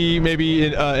ever be maybe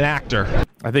an actor?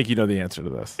 I think you know the answer to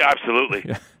this. Absolutely.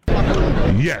 Yeah.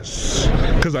 Yes,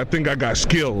 because I think I got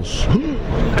skills.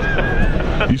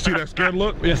 You see that scared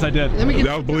look? Yes, I did.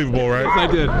 That was believable, right? Yes, I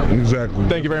did. Exactly.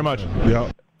 Thank you very much.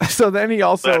 Yeah. So then he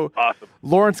also, awesome.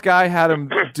 Lawrence Guy had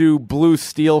him do Blue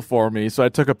Steel for me, so I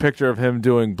took a picture of him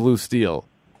doing Blue Steel.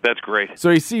 That's great.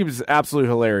 So he seems absolutely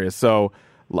hilarious. So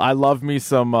I love me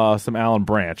some Alan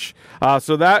Branch.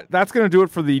 So that's going to do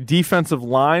it for the defensive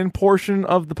line portion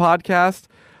of the podcast.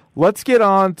 Let's get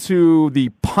on to the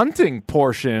punting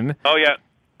portion. Oh, yeah.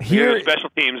 Here, special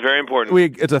teams, very important.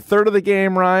 It's a third of the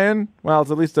game, Ryan. Well, it's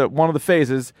at least one of the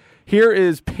phases. Here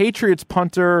is Patriots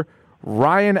punter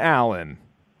Ryan Allen,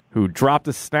 who dropped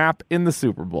a snap in the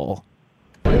Super Bowl.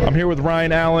 I'm here with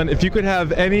Ryan Allen. If you could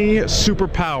have any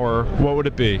superpower, what would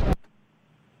it be?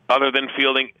 Other than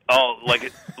fielding,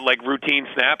 like routine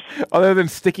snaps? Other than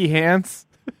sticky hands?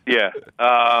 Yeah.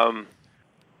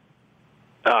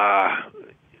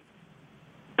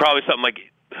 Probably something like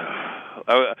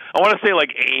I want to say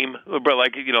like AIM, but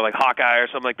like like Hawkeye or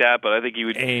something like that. But I think he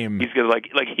would AIM. He's gonna like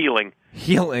healing.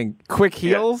 Healing, quick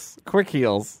heals, quick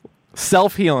heals,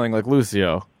 self-healing like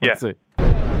Lucio. Let's see.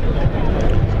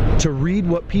 To read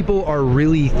what people are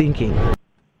really thinking.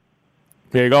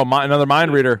 There you go, another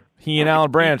mind reader. He and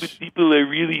Alan Branch. People are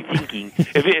really thinking.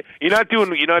 You're not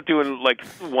doing like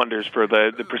wonders for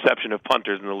the perception of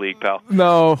punters in the league, pal.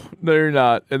 No, you're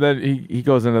not. And then he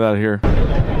goes into that here.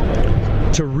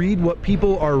 To read what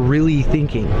people are really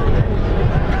thinking.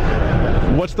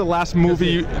 What's the last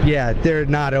movie? Yeah, they're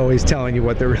not always telling you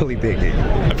what they're really thinking.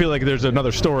 I feel like there's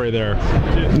another story there.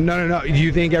 No. Do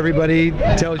you think everybody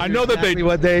tells you exactly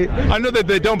what they? I know that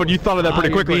they don't, but you thought of that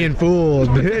pretty quickly. You're being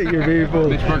fooled. You're being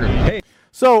fooled. Hey.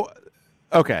 So,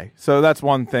 okay, so that's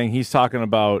one thing. He's talking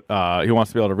about he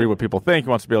wants to be able to read what people think. He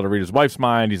wants to be able to read his wife's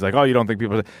mind. He's like, oh, you don't think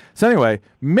people... So anyway,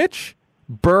 Mitch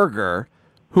Berger,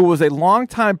 who was a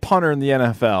longtime punter in the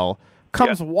NFL,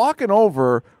 comes walking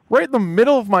over right in the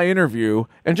middle of my interview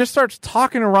and just starts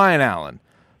talking to Ryan Allen.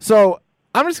 So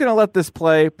I'm just going to let this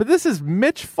play, but this is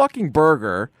Mitch fucking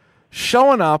Berger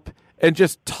showing up and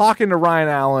just talking to Ryan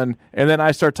Allen, and then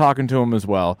I start talking to him as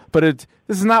well. But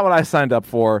this is not what I signed up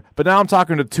for, but now I'm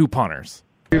talking to two punters.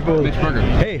 Mitch Berger.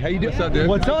 Hey, how you doing? What's up, dude?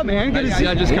 What's up, man? Good to see you.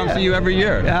 I just come see you every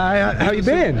year. How you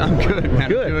been? I'm good, man.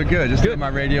 Good. I'm doing good. Just did my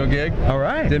radio gig. All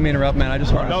right. Didn't mean to interrupt, man. I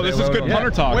just wanted to this say is good punter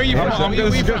talk. Where are you from?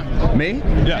 This is good. Me?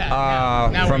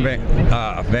 Yeah. From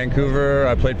Vancouver.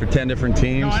 I played for 10 different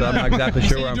teams, so I'm not exactly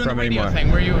sure where I'm from anymore.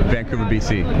 Where are you? Vancouver,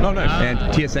 BC. Oh, nice. And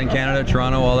TSN Canada,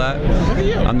 Toronto, all that. Look at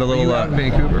you. I'm the little... in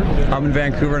Vancouver? I'm in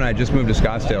Vancouver, and I just moved to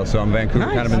Scottsdale, so I'm Vancouver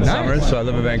kind of in the summers. So I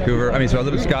live in Vancouver. So I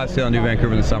live in Scottsdale and do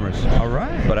Vancouver in the summers. All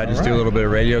right. But I just do a little bit of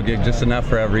radio gig, just enough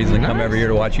for every reason to come every year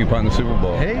to watch you punt the Super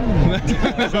Bowl. Hey.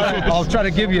 I'll try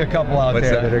to give you a couple out What's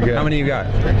there that are good. How many you got?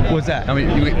 What's that? How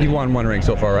many? You won one ring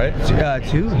so far, right?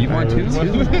 Two. You won two?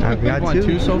 I've got you won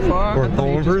two so far? We're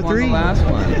going for three. The last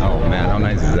one. Oh man, how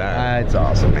nice is that? It's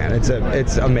awesome, man.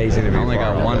 It's amazing to be. I only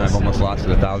got one. I've almost lost it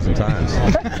 1,000 times.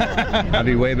 I'd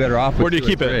be way better off with Where do you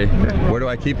keep it? Where do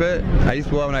I keep it?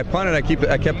 When I punted,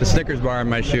 I kept the Snickers bar in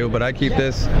my shoe, but I keep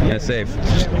this in a safe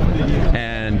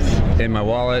and in my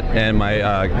wallet, and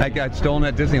I got stolen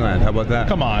at Disneyland. How about that?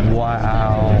 Come on.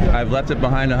 Wow. I've left it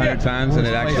behind 100 times, and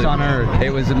it actually on earth? It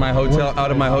was in my hotel,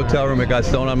 out of my hotel room. It got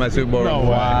stolen on my Super Bowl. No way.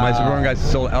 My Super Bowl got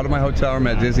stolen out of my hotel room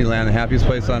at Disneyland, the happiest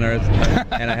place on earth.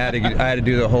 And I had to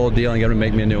do the whole deal and get them to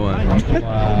make me a new one.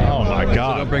 Wow. Oh my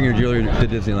God. So don't bring your jewelry to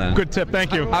Disneyland. Good tip.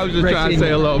 Thank you. I was just trying to say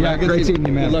hello, man. Yeah, great seeing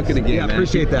you, man. Good luck in the game, man.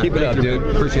 Appreciate that. Keep it up,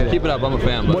 dude. Appreciate it. Keep it up. I'm a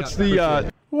fan. Bud. What's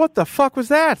the? What the fuck was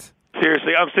that?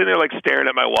 Seriously, I'm sitting there like staring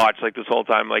at my watch like this whole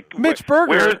time. Like, Mitch Berger.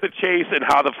 Where's the chase and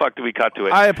how the fuck do we cut to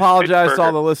it? I apologize Mitch to all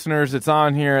Berger. the listeners. It's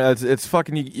on here. It's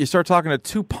fucking. You start talking to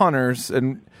two punters,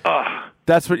 and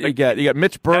that's what you get. You got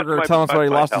Mitch Berger telling us why he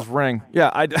lost his ring.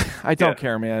 Yeah, I don't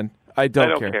care, man. I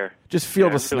don't care. Just feel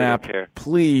the snap, really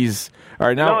please. All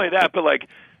right, now. Not only that, but like,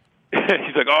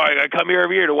 he's like, I come here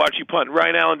every year to watch you punt.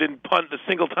 Ryan Allen didn't punt a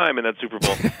single time in that Super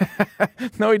Bowl.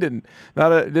 No, he didn't.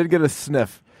 Didn't get a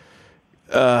sniff.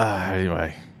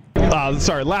 Anyway.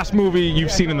 Sorry. Last movie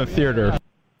you've seen in the theater.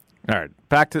 All right,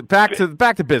 back to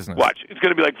business. Watch. It's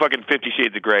gonna be like fucking 50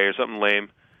 Shades of Grey or something lame.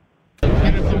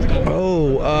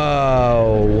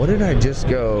 What did I just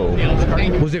go?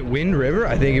 Was it Wind River?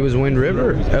 I think it was Wind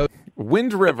River.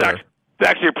 Wind River. It's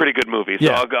actually a pretty good movie, so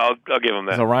Yeah. I'll give him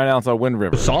that. So Ryan Allen saw Wind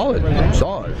River. Solid.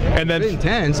 And then It was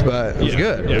intense, but it was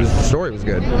good. Yeah. The story was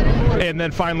good. And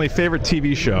then finally, favorite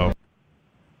TV show.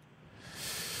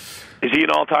 Is he an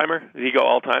all-timer? Did he go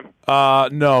all-time?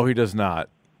 No, he does not.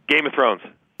 Game of Thrones.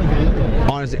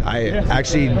 Honestly, I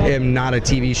actually am not a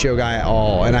TV show guy at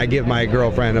all, and I give my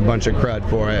girlfriend a bunch of crud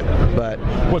for it. But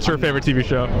what's her favorite TV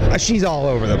show? She's all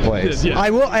over the place. Yeah. I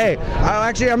will. Hey,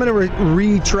 I'm going to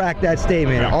retract that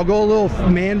statement. Yeah. I'll go a little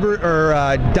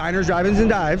Diners, Drive-Ins, and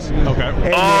Dives.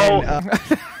 Okay.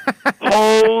 And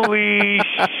Holy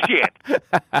shit.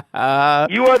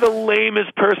 You are the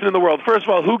lamest person in the world. First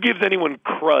of all, who gives anyone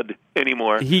crud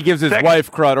anymore? He gives his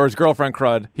wife crud or his girlfriend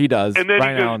crud. He does. And then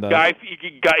Ryan Allen does.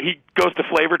 he goes to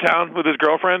Flavortown with his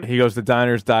girlfriend. He goes to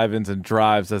Diners, Dive-Ins, and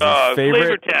Drives as his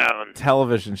favorite Flavortown.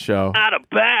 television show. Out of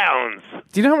bounds.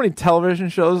 Do you know how many television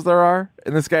shows there are?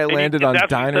 And this guy landed on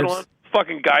that's what he Diners. settled on?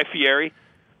 Fucking Guy Fieri.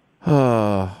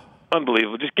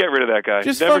 Unbelievable. Just get rid of that guy.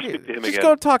 Just Never fucking, speak to him just again.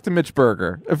 go talk to Mitch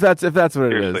Berger if that's what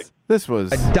Seriously. it is. This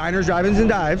was Diners, Drive-Ins, and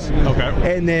Dives.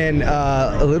 Okay. And then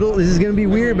a little, this is going to be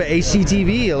weird, but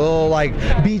HGTV, a little like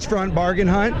beachfront bargain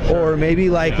hunt, or maybe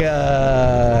like,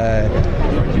 a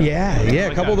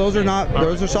couple of those are not,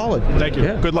 those are solid. Thank you.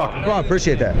 Yeah. Good luck. Well, I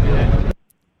appreciate that.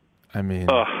 I mean,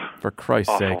 for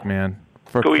Christ's sake, man.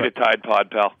 Go eat a Tide Pod,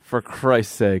 pal. For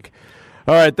Christ's sake.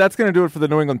 All right, that's going to do it for the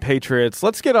New England Patriots.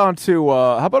 Let's get on to,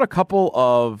 how about a couple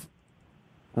of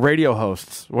radio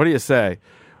hosts? What do you say?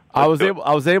 I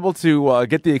was able to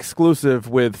get the exclusive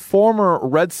with former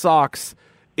Red Sox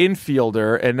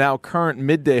infielder and now current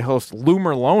midday host Lou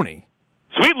Merloni.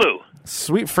 Sweet Lou.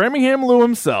 Sweet Framingham Lou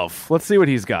himself. Let's see what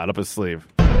he's got up his sleeve.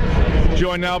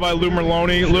 Joined now by Lou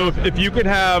Merloni. Lou, if you could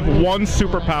have one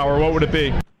superpower, what would it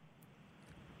be?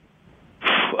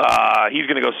 He's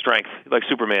going to go strength, like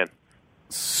Superman.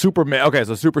 Superman. Okay,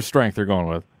 so super strength you're going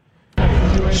with.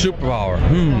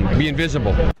 Superpower. Be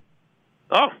invisible.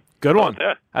 Oh. Good one.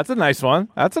 That's a nice one.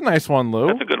 That's a nice one, Lou.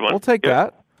 That's a good one. We'll take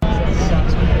that.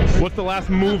 What's the last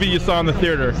movie you saw in the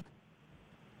theater?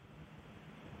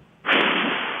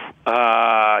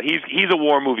 He's a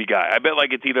war movie guy. I bet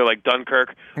like it's either like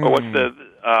Dunkirk or what's the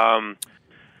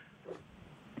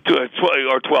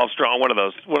 12 Strong. One of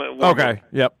those. Okay.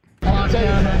 Yep.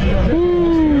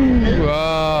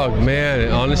 Oh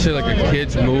man, honestly, like a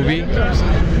kid's movie.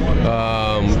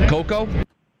 Coco.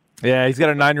 Yeah, he's got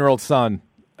a 9-year-old son.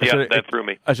 That threw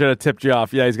me. I should have tipped you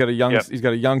off. Yeah, he's got a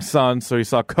young son, so he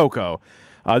saw Coco.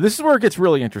 This is where it gets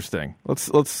really interesting.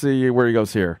 Let's see where he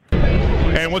goes here.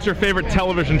 And what's your favorite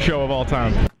television show of all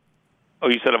time? Oh,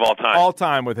 you said of all time. All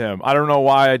time with him. I don't know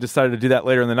why I decided to do that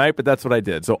later in the night, but that's what I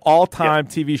did. So all-time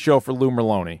TV show for Lou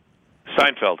Merloni.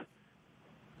 Seinfeld.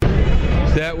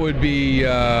 That would be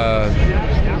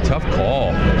tough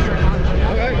call.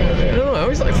 I don't know. I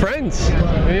always like Friends.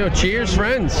 Cheers,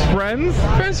 Friends. Friends?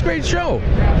 Friends is a great show.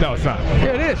 No, it's not. Yeah,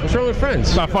 it is. What's wrong with Friends?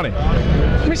 It's not funny.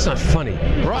 I mean, it's not funny.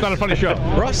 It's not a funny show.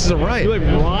 Ross is all right. You like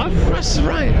Ross? Ross is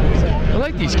right. I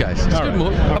like these guys. It's a good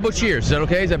movie. How about Cheers? Is that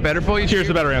okay? Is that better for you? Cheers is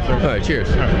a better answer. All right, cheers.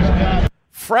 All right.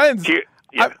 Friends.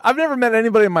 I've never met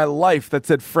anybody in my life that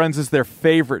said Friends is their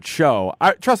favorite show.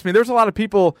 Trust me, there's a lot of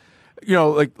people,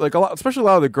 like a lot, especially a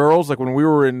lot of the girls, like when we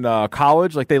were in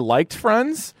college, like they liked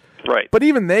Friends. Right. But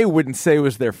even they wouldn't say it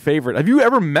was their favorite. Have you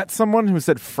ever met someone who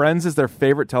said Friends is their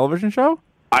favorite television show?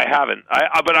 I haven't.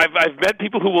 But I've met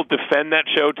people who will defend that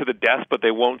show to the death, but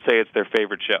they won't say it's their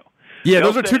favorite show. Yeah,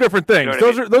 those are two different things.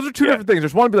 Those are two different things.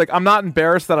 There's one to be like, I'm not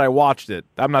embarrassed that I watched it.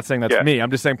 I'm not saying that's me. I'm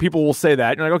just saying people will say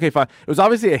that. And you're like, okay, fine. It was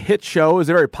obviously a hit show. It was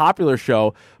a very popular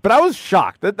show. But I was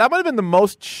shocked. That might have been the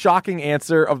most shocking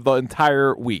answer of the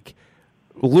entire week.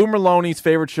 Lou Merloni's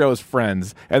favorite show is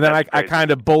Friends. And then I kind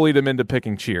of bullied him into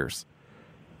picking Cheers.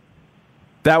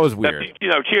 That was weird.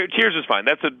 Cheers is fine.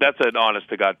 That's an honest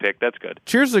to God pick. That's good.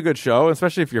 Cheers is a good show,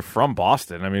 especially if you're from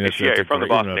Boston. I mean, it's you're from the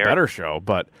Boston area. Better show.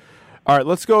 But all right,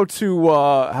 let's go to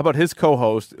how about his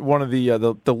co-host, one of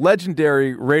the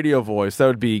legendary radio voice. That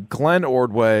would be Glenn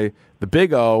Ordway, the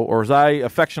Big O, or as I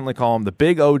affectionately call him, the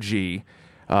Big OG.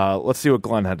 Let's see what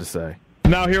Glenn had to say.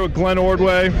 Now here with Glenn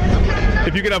Ordway.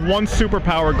 If you could have one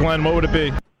superpower, Glenn, what would it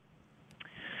be?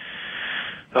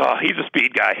 He's a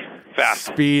speed guy. Fast.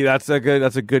 Speed. That's a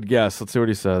good guess. Let's see what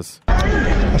he says.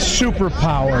 A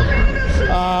superpower.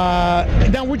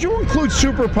 Now, would you include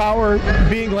superpower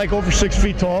being like over 6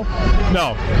 feet tall?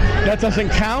 No. That doesn't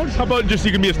count? How about just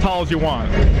you can be as tall as you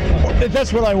want?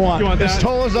 That's what I want. You want that? As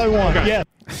tall as I want, okay. Yeah.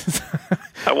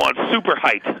 I want super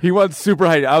height. He wants super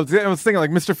height. I was thinking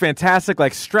like Mr. Fantastic,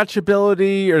 like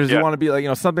stretchability, or does he want to be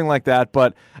like something like that?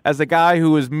 But as a guy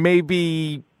who is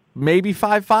maybe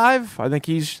 5'5", I think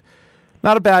he's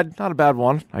not a bad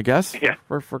one, I guess. Yeah.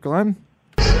 For Glenn.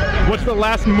 What's the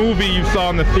last movie you saw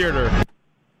in the theater?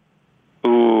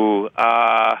 Ooh,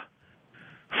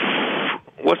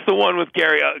 what's the one with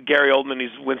Gary Oldman?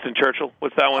 He's Winston Churchill.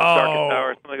 What's that one? Darkest Hour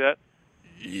or something like that?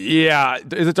 Yeah.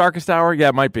 Is it Darkest Hour? Yeah,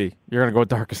 it might be. You're going to go with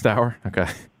Darkest Hour? Okay.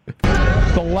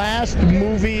 The last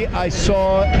movie I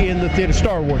saw in the theater,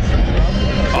 Star Wars.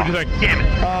 What do you think? Damn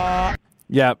it.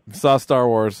 Yeah, saw Star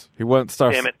Wars. He went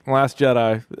Last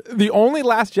Jedi. The only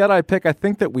Last Jedi pick I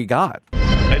think that we got.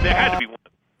 And there had to be one.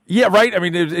 Yeah, right. I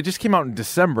mean, it just came out in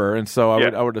December, and so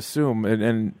I would assume.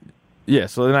 And yeah,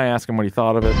 so then I asked him what he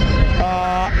thought of it.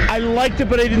 I liked it,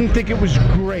 but I didn't think it was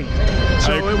great.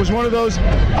 So it was one of those,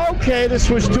 okay, this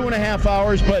was 2.5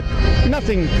 hours, but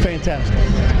nothing fantastic.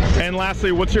 And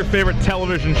lastly, what's your favorite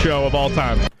television show of all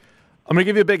time? I'm going to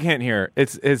give you a big hint here.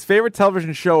 It's his favorite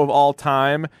television show of all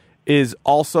time is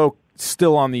also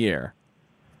still on the air.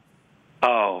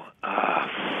 Oh,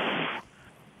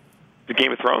 the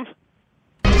Game of Thrones?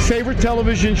 Favorite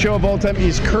television show of all time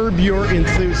is Curb Your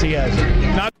Enthusiasm.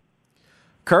 Not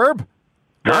Curb?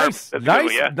 Nice,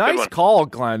 nice call,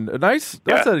 Glenn. That's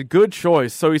a good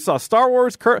choice. So he saw Star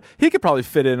Wars. Curb. He could probably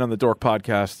fit in on the Dork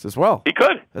podcast as well. He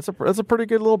could. That's a pretty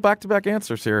good little back-to-back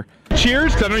answers here.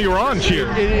 Cheers? I know you were on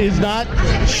Cheers. It is not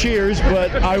Cheers,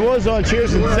 but I was on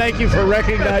Cheers, and thank you for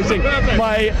recognizing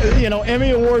my,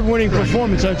 Emmy Award-winning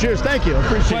performance on Cheers. Thank you. I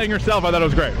appreciate Playing yourself, I thought it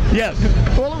was great. Yes.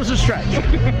 Well, it was a stretch.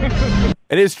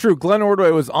 It is true. Glenn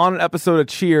Ordway was on an episode of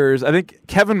Cheers. I think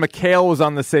Kevin McHale was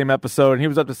on the same episode, and he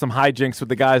was up to some hijinks with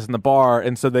the guys in the bar,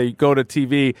 and so they go to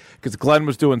TV because Glenn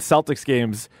was doing Celtics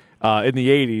games in the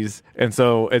 80s, and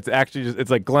so it's actually it's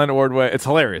like Glenn Ordway. It's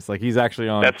hilarious. Like, he's actually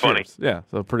on That's Cheers. funny. Yeah,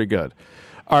 so pretty good.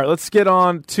 All right, let's get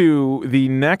on to the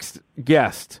next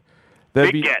guest.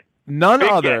 That'd Big be get. none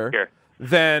Big other get here.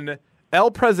 than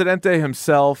El Presidente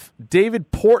himself,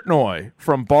 David Portnoy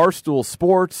from Barstool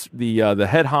Sports, the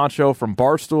head honcho from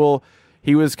Barstool.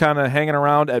 He was kind of hanging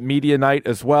around at media night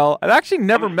as well. I'd actually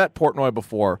never met Portnoy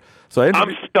before, so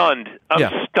I'm stunned.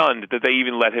 I'm stunned that they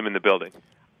even let him in the building.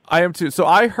 I am too. So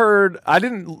I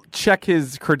didn't check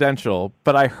his credential,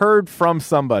 but I heard from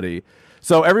somebody.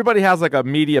 So everybody has like a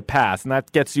media pass, and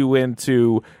that gets you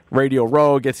into Radio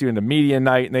Row, gets you into media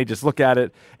night, and they just look at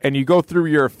it, and you go through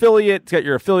your affiliate, get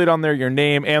your affiliate on there, your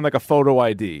name, and like a photo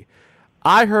ID.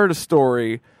 I heard a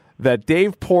story that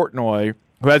Dave Portnoy,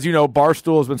 who, as you know,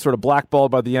 Barstool has been sort of blackballed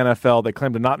by the NFL. They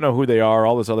claim to not know who they are,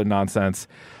 all this other nonsense,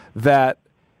 that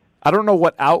I don't know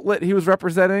what outlet he was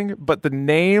representing, but the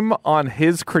name on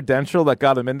his credential that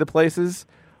got him into places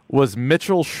was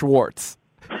Mitchell Schwartz.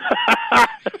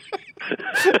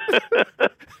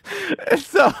 And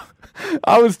so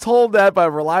I was told that by a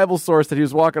reliable source that he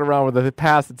was walking around with a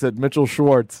pass that said Mitchell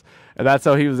Schwartz, and that's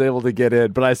how he was able to get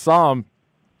in. But I saw him.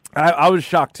 I was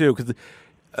shocked, too, because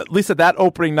at least at that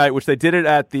opening night, which they did it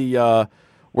at the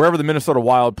wherever the Minnesota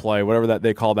Wild play, whatever that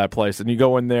they call that place, and you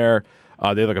go in there,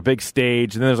 they have like a big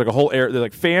stage, and then there's like a whole area.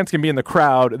 Like fans can be in the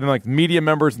crowd, and then like media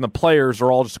members and the players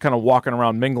are all just kind of walking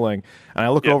around mingling. And I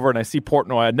look over and I see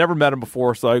Portnoy. I'd never met him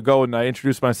before, so I go and I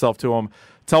introduce myself to him,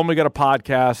 tell him we got a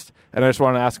podcast, and I just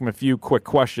want to ask him a few quick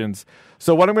questions.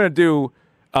 So what I'm going to do,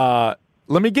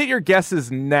 let me get your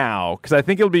guesses now, because I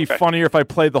think it'll be funnier if I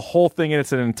play the whole thing in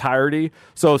its entirety.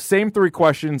 So same three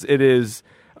questions. It is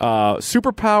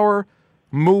superpower,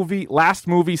 movie, last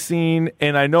movie scene,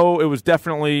 and I know it was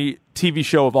definitely TV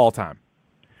show of all time.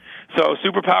 So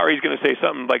superpower, he's going to say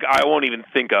something like I won't even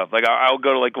think of. Like I'll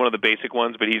go to like one of the basic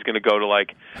ones, but he's going to go to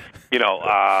like,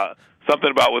 something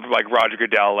about with like Roger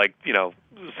Goodell, like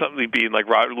something being like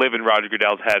live in Roger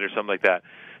Goodell's head or something like that.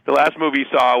 The last movie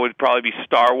he saw would probably be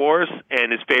Star Wars,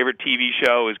 and his favorite TV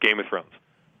show is Game of Thrones.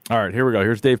 All right, here we go.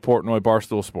 Here's Dave Portnoy,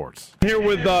 Barstool Sports. Here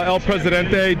with El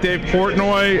Presidente, Dave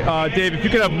Portnoy. Dave, if you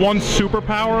could have one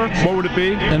superpower, what would it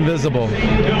be? Invisible.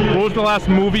 What was the last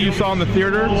movie you saw in the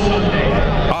theater?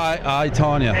 I,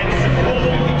 Tonya.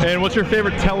 And what's your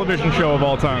favorite television show of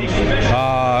all time?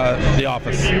 The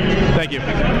Office. Thank you.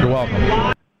 You're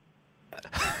welcome.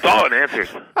 Solid answers.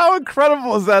 How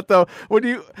incredible is that, though? When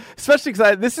you, especially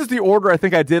because this is the order I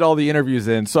think I did all the interviews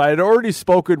in. So I had already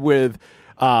spoken with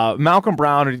Malcolm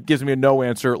Brown, who gives me a no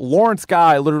answer. Lawrence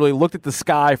Guy literally looked at the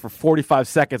sky for 45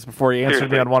 seconds before he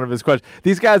answered me on one of his questions.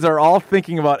 These guys are all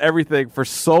thinking about everything for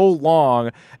so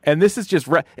long, and this is just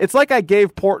it's like I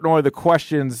gave Portnoy the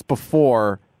questions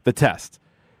before the test.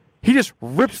 He just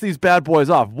rips these bad boys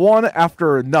off one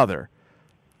after another.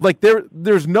 Like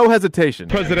there's no hesitation.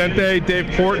 Presidente, Dave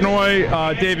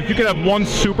Portnoy. Dave, if you could have one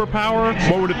superpower,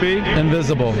 what would it be?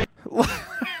 Invisible.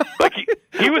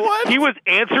 He was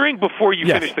answering before you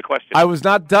finished the question. I was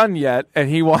not done yet, and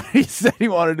he said he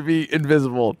wanted to be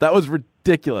invisible. That was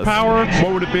ridiculous. Power,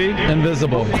 what would it be?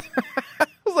 Invisible. I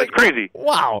was like, crazy.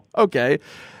 Wow. Okay.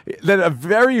 Then a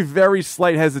very, very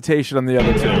slight hesitation on the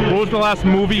other two. What was the last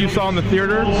movie you saw in the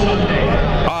theater?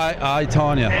 I,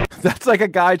 Tonya. That's like a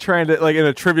guy trying to, like in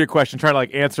a trivia question, trying to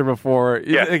like answer before.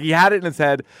 Yeah. Like, he had it in his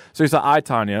head, so he saw I,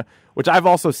 Tonya, which I've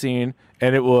also seen,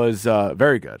 and it was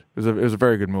very good. It was a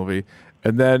very good movie.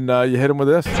 And then you hit him with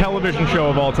this. Television show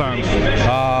of all time.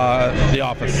 The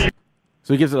Office.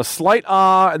 So he gives it a slight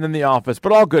and then The Office,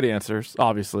 but all good answers,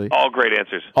 obviously. All great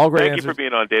answers. All great Thank answers. you for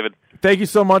being on, David. Thank you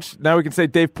so much. Now we can say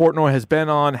Dave Portnoy has been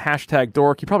on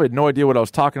 #Dork. He probably had no idea what I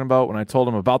was talking about when I told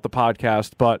him about the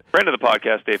podcast, but friend of the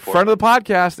podcast, Dave Portnoy. Friend of the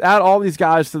podcast. Add all these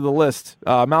guys to the list.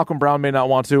 Malcolm Brown may not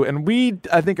want to, and we,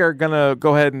 I think, are going to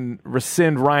go ahead and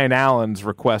rescind Ryan Allen's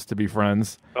request to be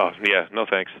friends. Oh, yeah, no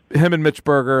thanks. Him and Mitch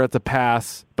Berger, that's a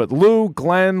pass. But Lou,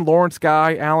 Glenn, Lawrence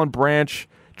Guy, Alan Branch,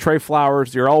 Trey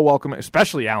Flowers, you're all welcome,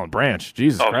 especially Alan Branch.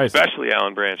 Jesus Christ. Especially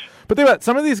Alan Branch. But think about it,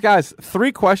 some of these guys,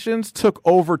 3 questions took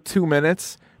over 2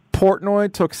 minutes.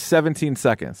 Portnoy took 17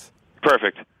 seconds.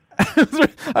 Perfect.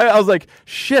 I was like,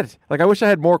 shit. Like, I wish I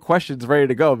had more questions ready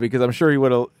to go because I'm sure he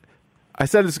would have. I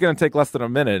said it's going to take less than a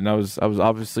minute, and I was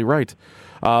obviously right.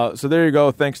 So there you go.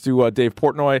 Thanks to Dave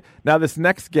Portnoy. Now this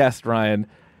next guest, Ryan,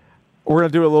 we're going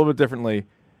to do it a little bit differently.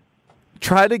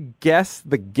 Try to guess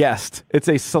the guest. It's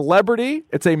a celebrity.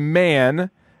 It's a man,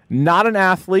 not an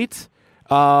athlete,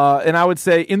 and I would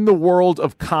say in the world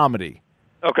of comedy.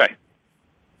 Okay.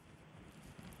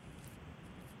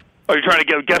 Oh, you're trying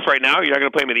to guess right now? You're not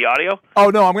going to play me the audio? Oh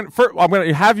no, I'm going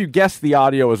to have you guess the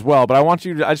audio as well. But I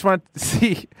just want to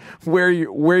see where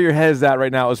your head is at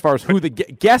right now as far as who the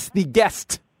guest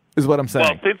is what I'm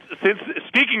saying. Well, since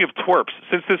speaking of twerps,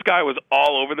 since this guy was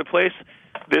all over the place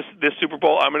this Super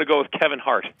Bowl, I'm going to go with Kevin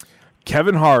Hart.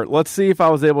 Kevin Hart. Let's see if I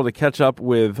was able to catch up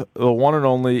with the one and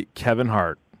only Kevin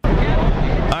Hart.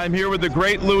 I'm here with the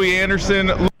great Louis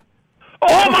Anderson.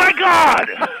 Oh my God!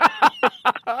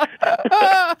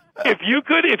 If you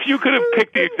could have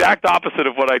picked the exact opposite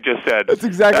of what I just said. That's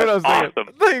exactly what I was saying.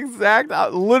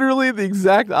 Awesome. Literally the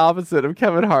exact opposite of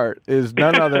Kevin Hart is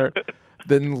none other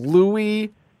than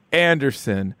Louis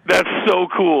Anderson. That's so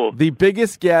cool. The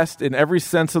biggest guest in every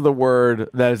sense of the word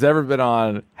that has ever been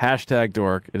on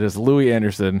 #Dork. It is Louis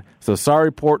Anderson. So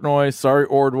sorry, Portnoy. Sorry,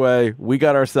 Ordway. We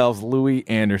got ourselves Louis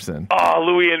Anderson. Oh,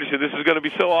 Louis Anderson. This is going to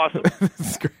be so awesome. This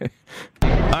is great.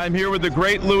 I'm here with the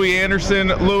great Louis Anderson.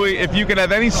 Louis, if you could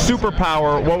have any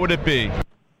superpower, what would it be?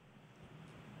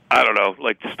 I don't know,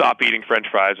 like stop eating French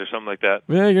fries or something like that.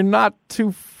 Yeah, you're not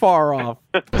too far off.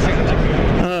 To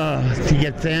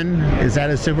get thin, is that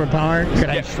a superpower? Could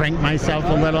I shrink myself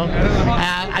a little?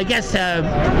 I guess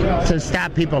to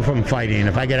stop people from fighting.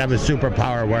 If I could have a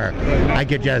superpower where I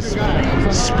could just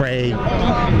spray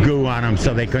goo on them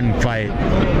so they couldn't fight.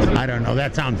 I don't know.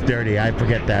 That sounds dirty. I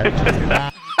forget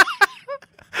that.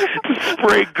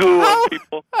 Spray goo on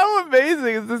people. How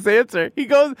amazing is this answer? He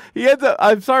ends up.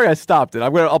 I'm sorry, I stopped it.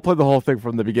 I'll play the whole thing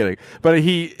from the beginning. But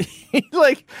he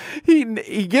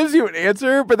gives you an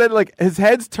answer, but then like his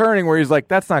head's turning where he's like,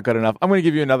 "That's not good enough. I'm going to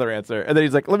give you another answer." And then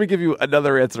he's like, "Let me give you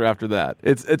another answer after that."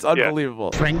 It's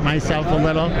unbelievable. Shrink myself a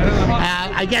little.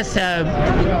 I guess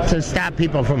to stop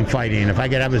people from fighting. If I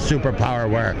could have a superpower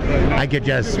where I could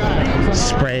just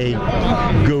spray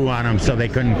goo on them so they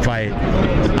couldn't fight.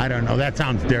 I don't know. That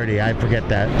sounds dirty. I forget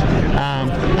that.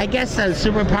 I guess a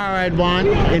superpower I'd want,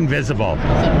 invisible.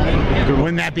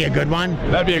 Wouldn't that be a good one?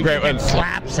 That'd be a great one.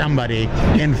 Slap somebody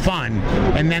in fun,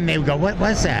 and then they would go, "What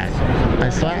was that? I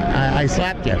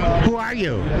slapped you. Who are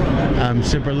you?"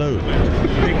 Super Lou.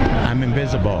 I'm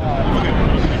invisible.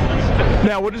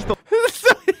 Now, what is the...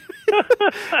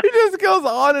 He just goes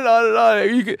on and on and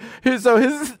on. So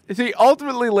he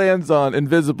ultimately lands on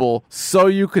invisible so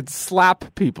you could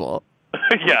slap people.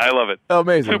 Yeah, I love it.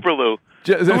 Amazing. Super Lou.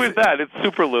 Who is that? It's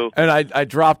Super Lou. And I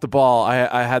dropped the ball.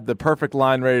 I had the perfect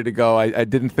line ready to go. I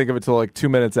didn't think of it until like 2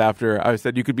 minutes after. I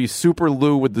said you could be Super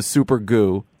Lou with the super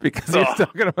goo because he's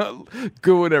talking about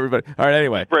gooing everybody. All right,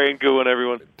 anyway. Spraying goo on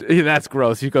everyone. Yeah, that's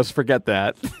gross. He goes, forget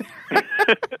that.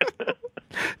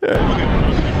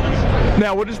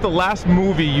 Now, what is the last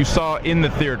movie you saw in the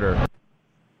theater?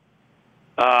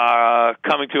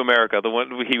 Coming to America, the one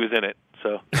he was in it.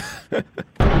 So.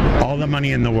 All the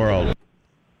Money in the World.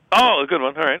 Oh, a good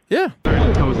one. All right. Yeah.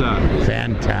 How was that?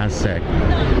 Fantastic.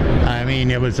 I mean,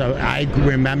 it was. I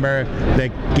remember the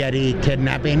Getty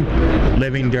kidnapping,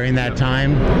 living during that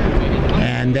time,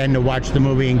 and then to watch the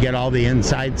movie and get all the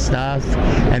inside stuff,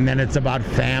 and then it's about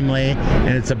family, and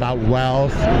it's about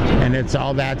wealth, and it's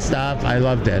all that stuff. I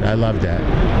loved it. I loved it.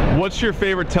 What's your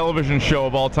favorite television show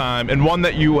of all time, and one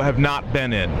that you have not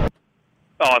been in?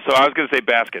 Oh, so I was going to say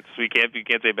Baskets. You can't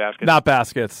say Baskets. Not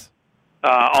Baskets.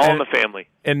 All in the Family.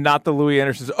 And not the Louis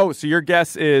Anderson. Oh, so your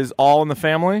guess is All in the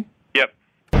Family? Yep.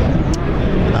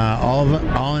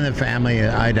 All in the Family,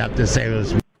 I'd have to say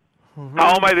was...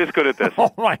 How am I this good at this?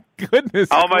 Oh, my goodness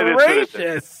How am I this good at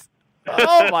this?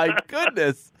 Oh, my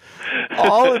goodness.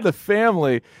 All in the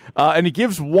Family. And he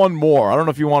gives one more. I don't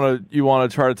know if you want to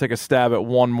try to take a stab at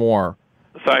one more.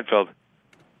 Seinfeld.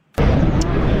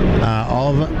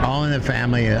 All in the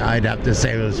Family, I'd have to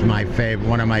say was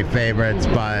one of my favorites,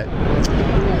 but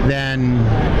then,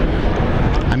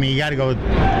 I mean, you got to go,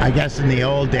 I guess in the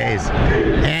old days,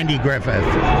 Andy Griffith,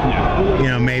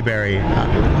 Mayberry.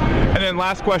 And then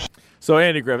last question. So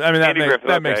Andy Griffith, I mean, that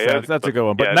makes sense. That's a good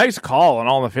one. But nice call on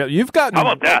All in the Family. How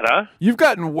about that, huh? You've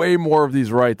gotten way more of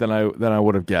these right than I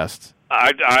would have guessed.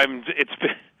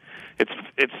 It's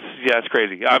It's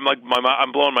crazy. I'm like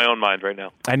I'm blowing my own mind right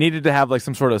now. I needed to have like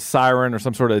some sort of siren or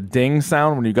some sort of ding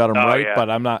sound when you got them right, yeah. but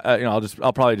I'm not.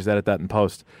 I'll probably just edit that in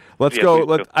post. Let's Yeah, go.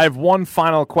 please do. I have one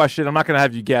final question. I'm not going to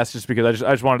have you guess just because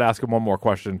I just wanted to ask him one more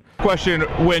question. Question: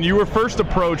 when you were first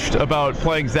approached about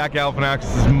playing Zach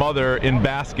Galifianakis' mother in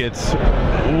Baskets,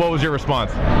 what was your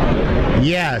response?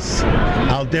 Yes,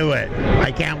 I'll do it.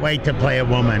 I can't wait to play a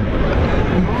woman.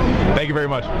 Thank you very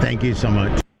much. Thank you so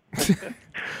much.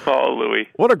 Oh, Louis.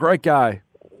 What a great guy.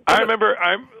 I remember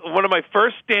one of my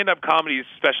first stand-up comedy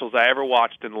specials I ever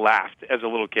watched and laughed as a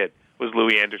little kid was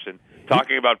Louis Anderson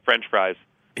talking about French fries.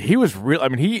 He was real. I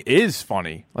mean, he is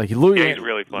funny. Like Louis, he's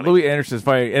really funny. Louis Anderson is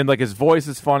funny, and like his voice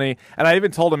is funny. And I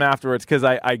even told him afterwards because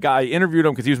I interviewed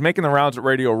him because he was making the rounds at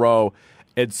Radio Row,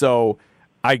 and so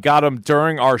I got him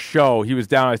during our show. He was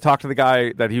down. I talked to the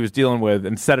guy that he was dealing with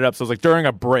and set it up. So it was like during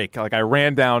a break. Like I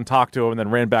ran down, talked to him, and then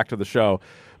ran back to the show.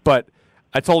 But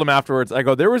I told him afterwards. I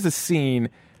go, there was a scene,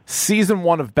 season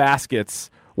 1 of Baskets,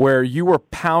 where you were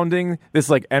pounding this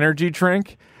like energy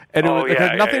drink. And it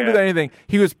had nothing to do with anything.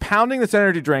 He was pounding this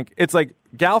energy drink. It's like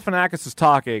Galifianakis is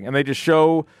talking, and they just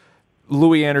show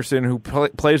Louis Anderson, who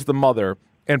plays the mother.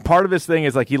 And part of his thing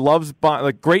is like he loves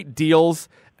like great deals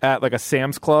at like a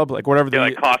Sam's Club, like whatever.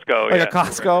 Like Costco. Like a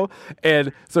Costco.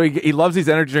 And so he loves these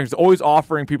energy drinks, always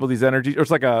offering people these energy, or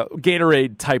it's like a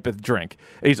Gatorade type of drink.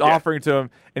 And he's offering to them,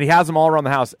 and he has them all around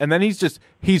the house. And then he's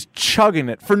chugging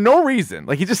it for no reason.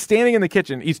 Like he's just standing in the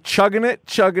kitchen. He's chugging it.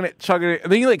 And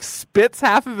then he like spits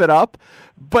half of it up.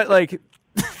 But like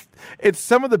it's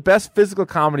some of the best physical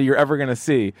comedy you're ever going to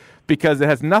see because it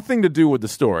has nothing to do with the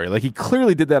story. Like he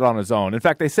clearly did that on his own. In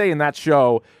fact, they say in that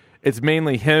show, it's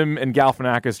mainly him and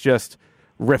Galifianakis just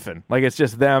riffing. Like, it's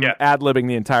just them ad-libbing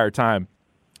the entire time.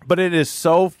 But it is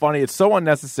so funny. It's so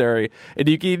unnecessary. And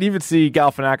you can even see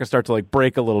Galifianakis start to, like,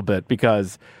 break a little bit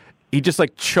because he just,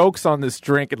 like, chokes on this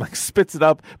drink and, like, spits it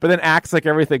up, but then acts like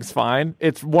everything's fine.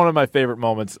 It's one of my favorite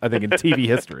moments, I think, in TV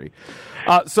history.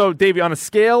 So, Davey, on a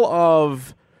scale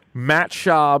of Matt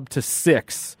Schaub to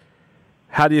 6,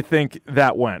 how do you think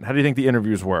that went? How do you think the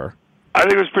interviews were? I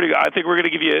think it was pretty good. I think we're going to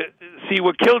give you see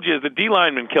what killed you is the D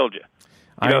lineman killed you.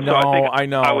 I know.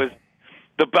 I was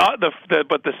but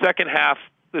the second half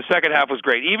was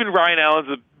great. Even Ryan Allen's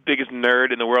the biggest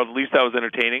nerd in the world. At least that was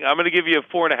entertaining. I'm going to give you a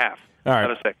 4.5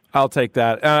 out of 6. I'll take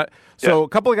that. A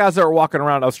couple of guys that were walking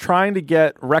around. I was trying to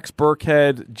get Rex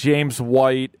Burkhead, James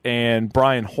White, and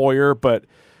Brian Hoyer, but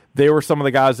they were some of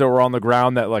the guys that were on the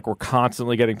ground that like were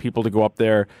constantly getting people to go up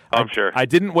there. I'm sure. I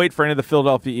didn't wait for any of the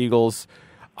Philadelphia Eagles.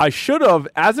 I should have,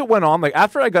 as it went on, like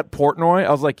after I got Portnoy,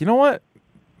 I was like, you know what?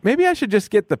 Maybe I should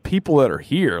just get the people that are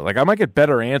here. Like I might get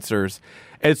better answers.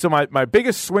 And so my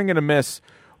biggest swing and a miss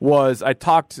was I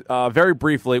talked very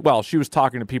briefly. Well, she was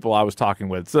talking to people I was talking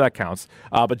with, so that counts.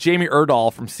 But Jamie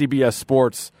Erdahl from CBS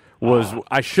Sports was.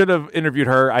 I should have interviewed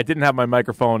her. I didn't have my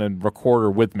microphone and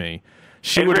recorder with me.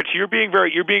 Rich, you're being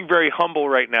very humble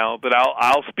right now, but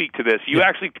I'll speak to this. You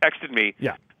actually texted me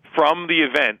from the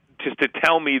event just to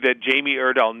tell me that Jamie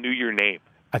Erdahl knew your name.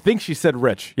 I think she said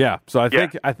Rich. Yeah. So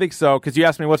I think so because you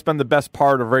asked me what's been the best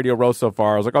part of Radio Row so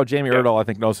far. I was like, oh, Jamie Erdahl, I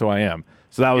think knows who I am.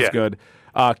 So that was good.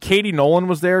 Katie Nolan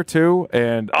was there too,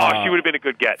 and she would have been a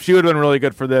good get. She would have been really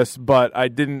good for this, but I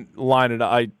didn't line it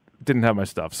up. I didn't have my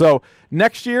stuff. So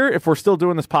next year, if we're still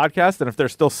doing this podcast and if they're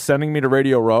still sending me to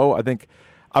Radio Row, I think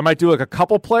I might do like a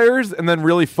couple players and then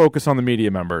really focus on the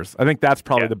media members. I think that's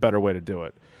probably the better way to do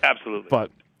it. Absolutely. But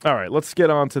all right, let's get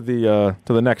on to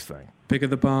the next thing. Pick of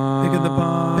the bomb. Pick of the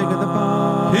bomb. Pick of the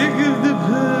bomb. Pick of the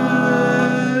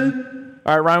bomb.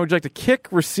 All right, Ryan, would you like to kick,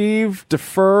 receive,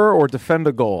 defer, or defend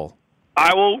a goal?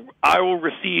 I will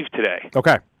receive today.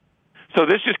 Okay. So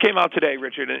this just came out today,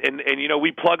 Richard, and you know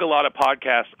we plug a lot of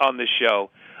podcasts on this show,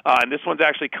 and this one's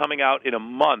actually coming out in a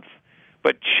month.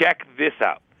 But check this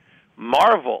out: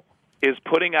 Marvel is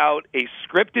putting out a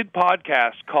scripted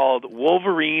podcast called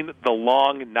Wolverine: The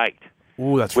Long Night.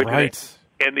 Ooh, that's right.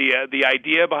 And the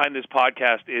idea behind this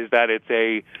podcast is that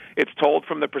it's told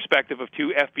from the perspective of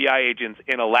 2 FBI agents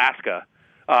in Alaska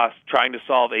trying to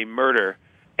solve a murder,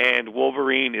 and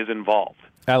Wolverine is involved.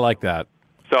 I like that.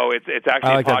 So it's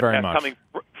actually like a podcast coming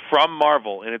from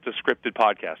Marvel, and it's a scripted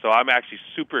podcast. So I'm actually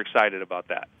super excited about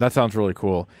that. That sounds really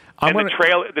cool.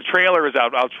 The trailer is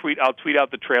out. I'll tweet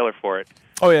out the trailer for it.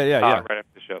 Oh yeah. Right after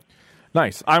the show.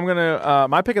 Nice. I'm gonna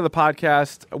my pick of the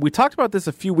podcast. We talked about this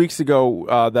a few weeks ago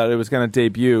that it was going to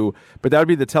debut, but that would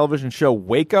be the television show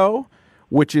Waco,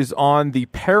 which is on the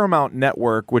Paramount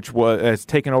Network, which has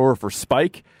taken over for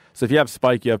Spike. So if you have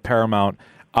Spike, you have Paramount.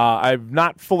 I've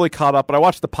not fully caught up, but I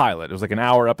watched the pilot. It was like an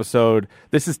hour episode.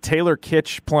 This is Taylor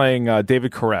Kitsch playing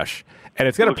David Koresh, and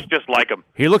it's He looks just like him.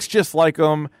 He looks just like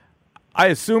him. I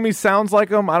assume he sounds like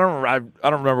him. I don't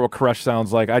remember what Koresh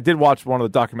sounds like. I did watch one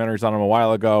of the documentaries on him a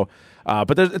while ago.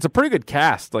 But it's a pretty good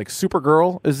cast. Like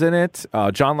Supergirl is in it.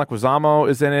 John Leguizamo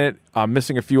is in it. I'm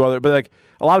missing a few other, but like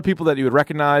a lot of people that you would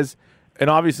recognize. And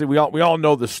obviously, we all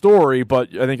know the story, but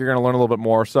I think you're going to learn a little bit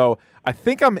more. So I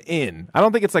think I'm in. I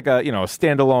don't think it's like a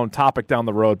standalone topic down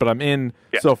the road, but I'm in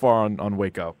so far on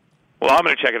Waco. Well, I'm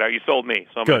going to check it out. You sold me,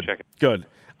 so I'm going to check it. Good.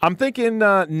 I'm thinking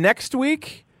next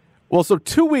week. Well, so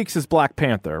 2 weeks is Black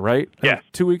Panther, right? Yes.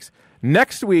 2 weeks.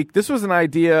 Next week, this was an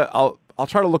idea. I'll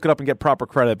try to look it up and get proper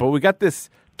credit, but we got this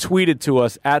tweeted to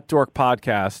us at Dork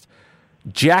Podcast,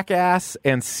 Jackass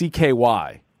and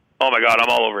CKY. Oh, my God, I'm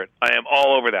all over it. I am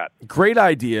all over that. Great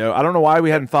idea. I don't know why we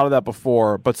hadn't thought of that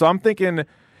before, but so I'm thinking,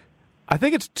 I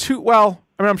think it's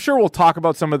I'm sure we'll talk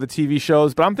about some of the TV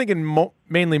shows, but I'm thinking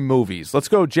mainly movies. Let's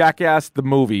go Jackass, the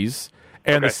movies,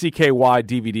 and the CKY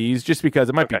DVDs, just because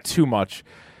it might be too much.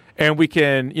 And we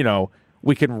can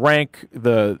rank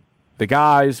the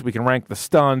guys, we can rank the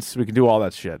stunts, we can do all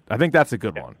that shit. I think that's a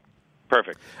good one.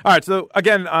 Perfect. All right, so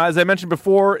again, as I mentioned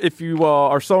before, if you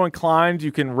are so inclined,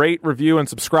 you can rate, review, and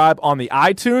subscribe on the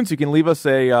iTunes. You can leave us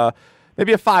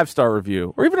maybe a 5-star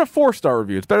review or even a 4-star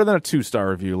review. It's better than a 2-star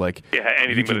review, like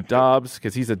anything but a Dobbs,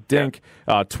 because he's a dink.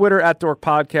 Twitter at Dork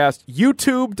Podcast,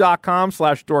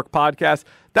 YouTube.com/Dork Podcast.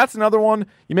 That's another one.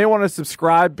 You may want to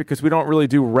subscribe because we don't really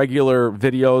do regular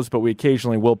videos, but we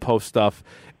occasionally will post stuff.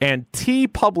 And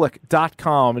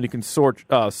tpublic.com, and you can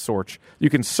you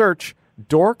can search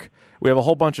Dork. We have a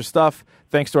whole bunch of stuff.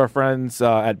 Thanks to our friends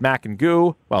at Mac and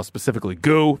Goo, well, specifically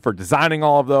Goo, for designing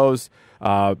all of those.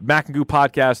 Mac and Goo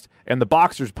Podcast and the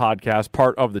Boxers Podcast,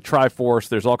 part of the Triforce.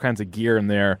 There's all kinds of gear in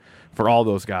there for all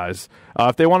those guys.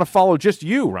 If they want to follow just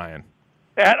you, Ryan.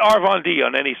 At Arvon D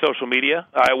on any social media.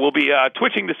 We'll be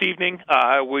twitching this evening.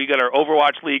 We got our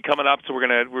Overwatch League coming up, so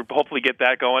we'll hopefully get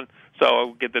that going.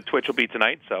 So the Twitch will be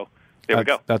tonight, so there we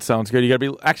go. That sounds good. You got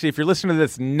to be actually. If you're listening to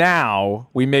this now,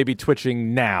 we may be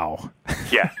twitching now.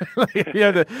 Yeah.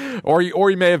 Or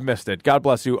you may have missed it. God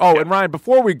bless you. Oh, and Ryan,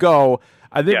 before we go,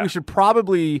 I think we should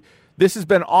probably. This has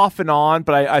been off and on,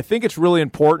 but I think it's really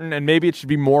important, and maybe it should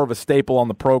be more of a staple on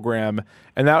the program,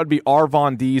 and that would be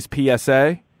Arvon D's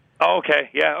PSA. Oh, okay.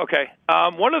 Yeah. Okay.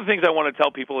 One of the things I want to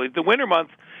tell people is the winter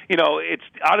months. It's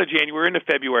out of January, we're into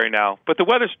February now, but the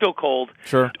weather's still cold.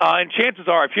 Sure. And chances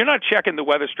are, if you're not checking the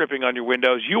weather stripping on your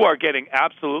windows, you are getting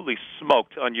absolutely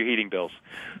smoked on your heating bills.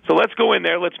 So let's go in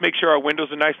there. Let's make sure our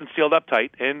windows are nice and sealed up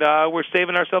tight, and we're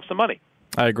saving ourselves some money.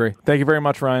 I agree. Thank you very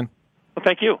much, Ryan. Well,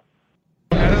 thank you.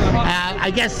 I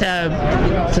guess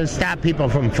to stop people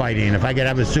from fighting, if I could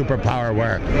have a superpower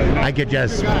where I could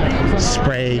just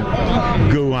spray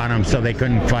goo on them so they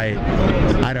couldn't fight.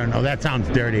 I don't know. That sounds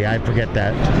dirty. I forget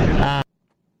that.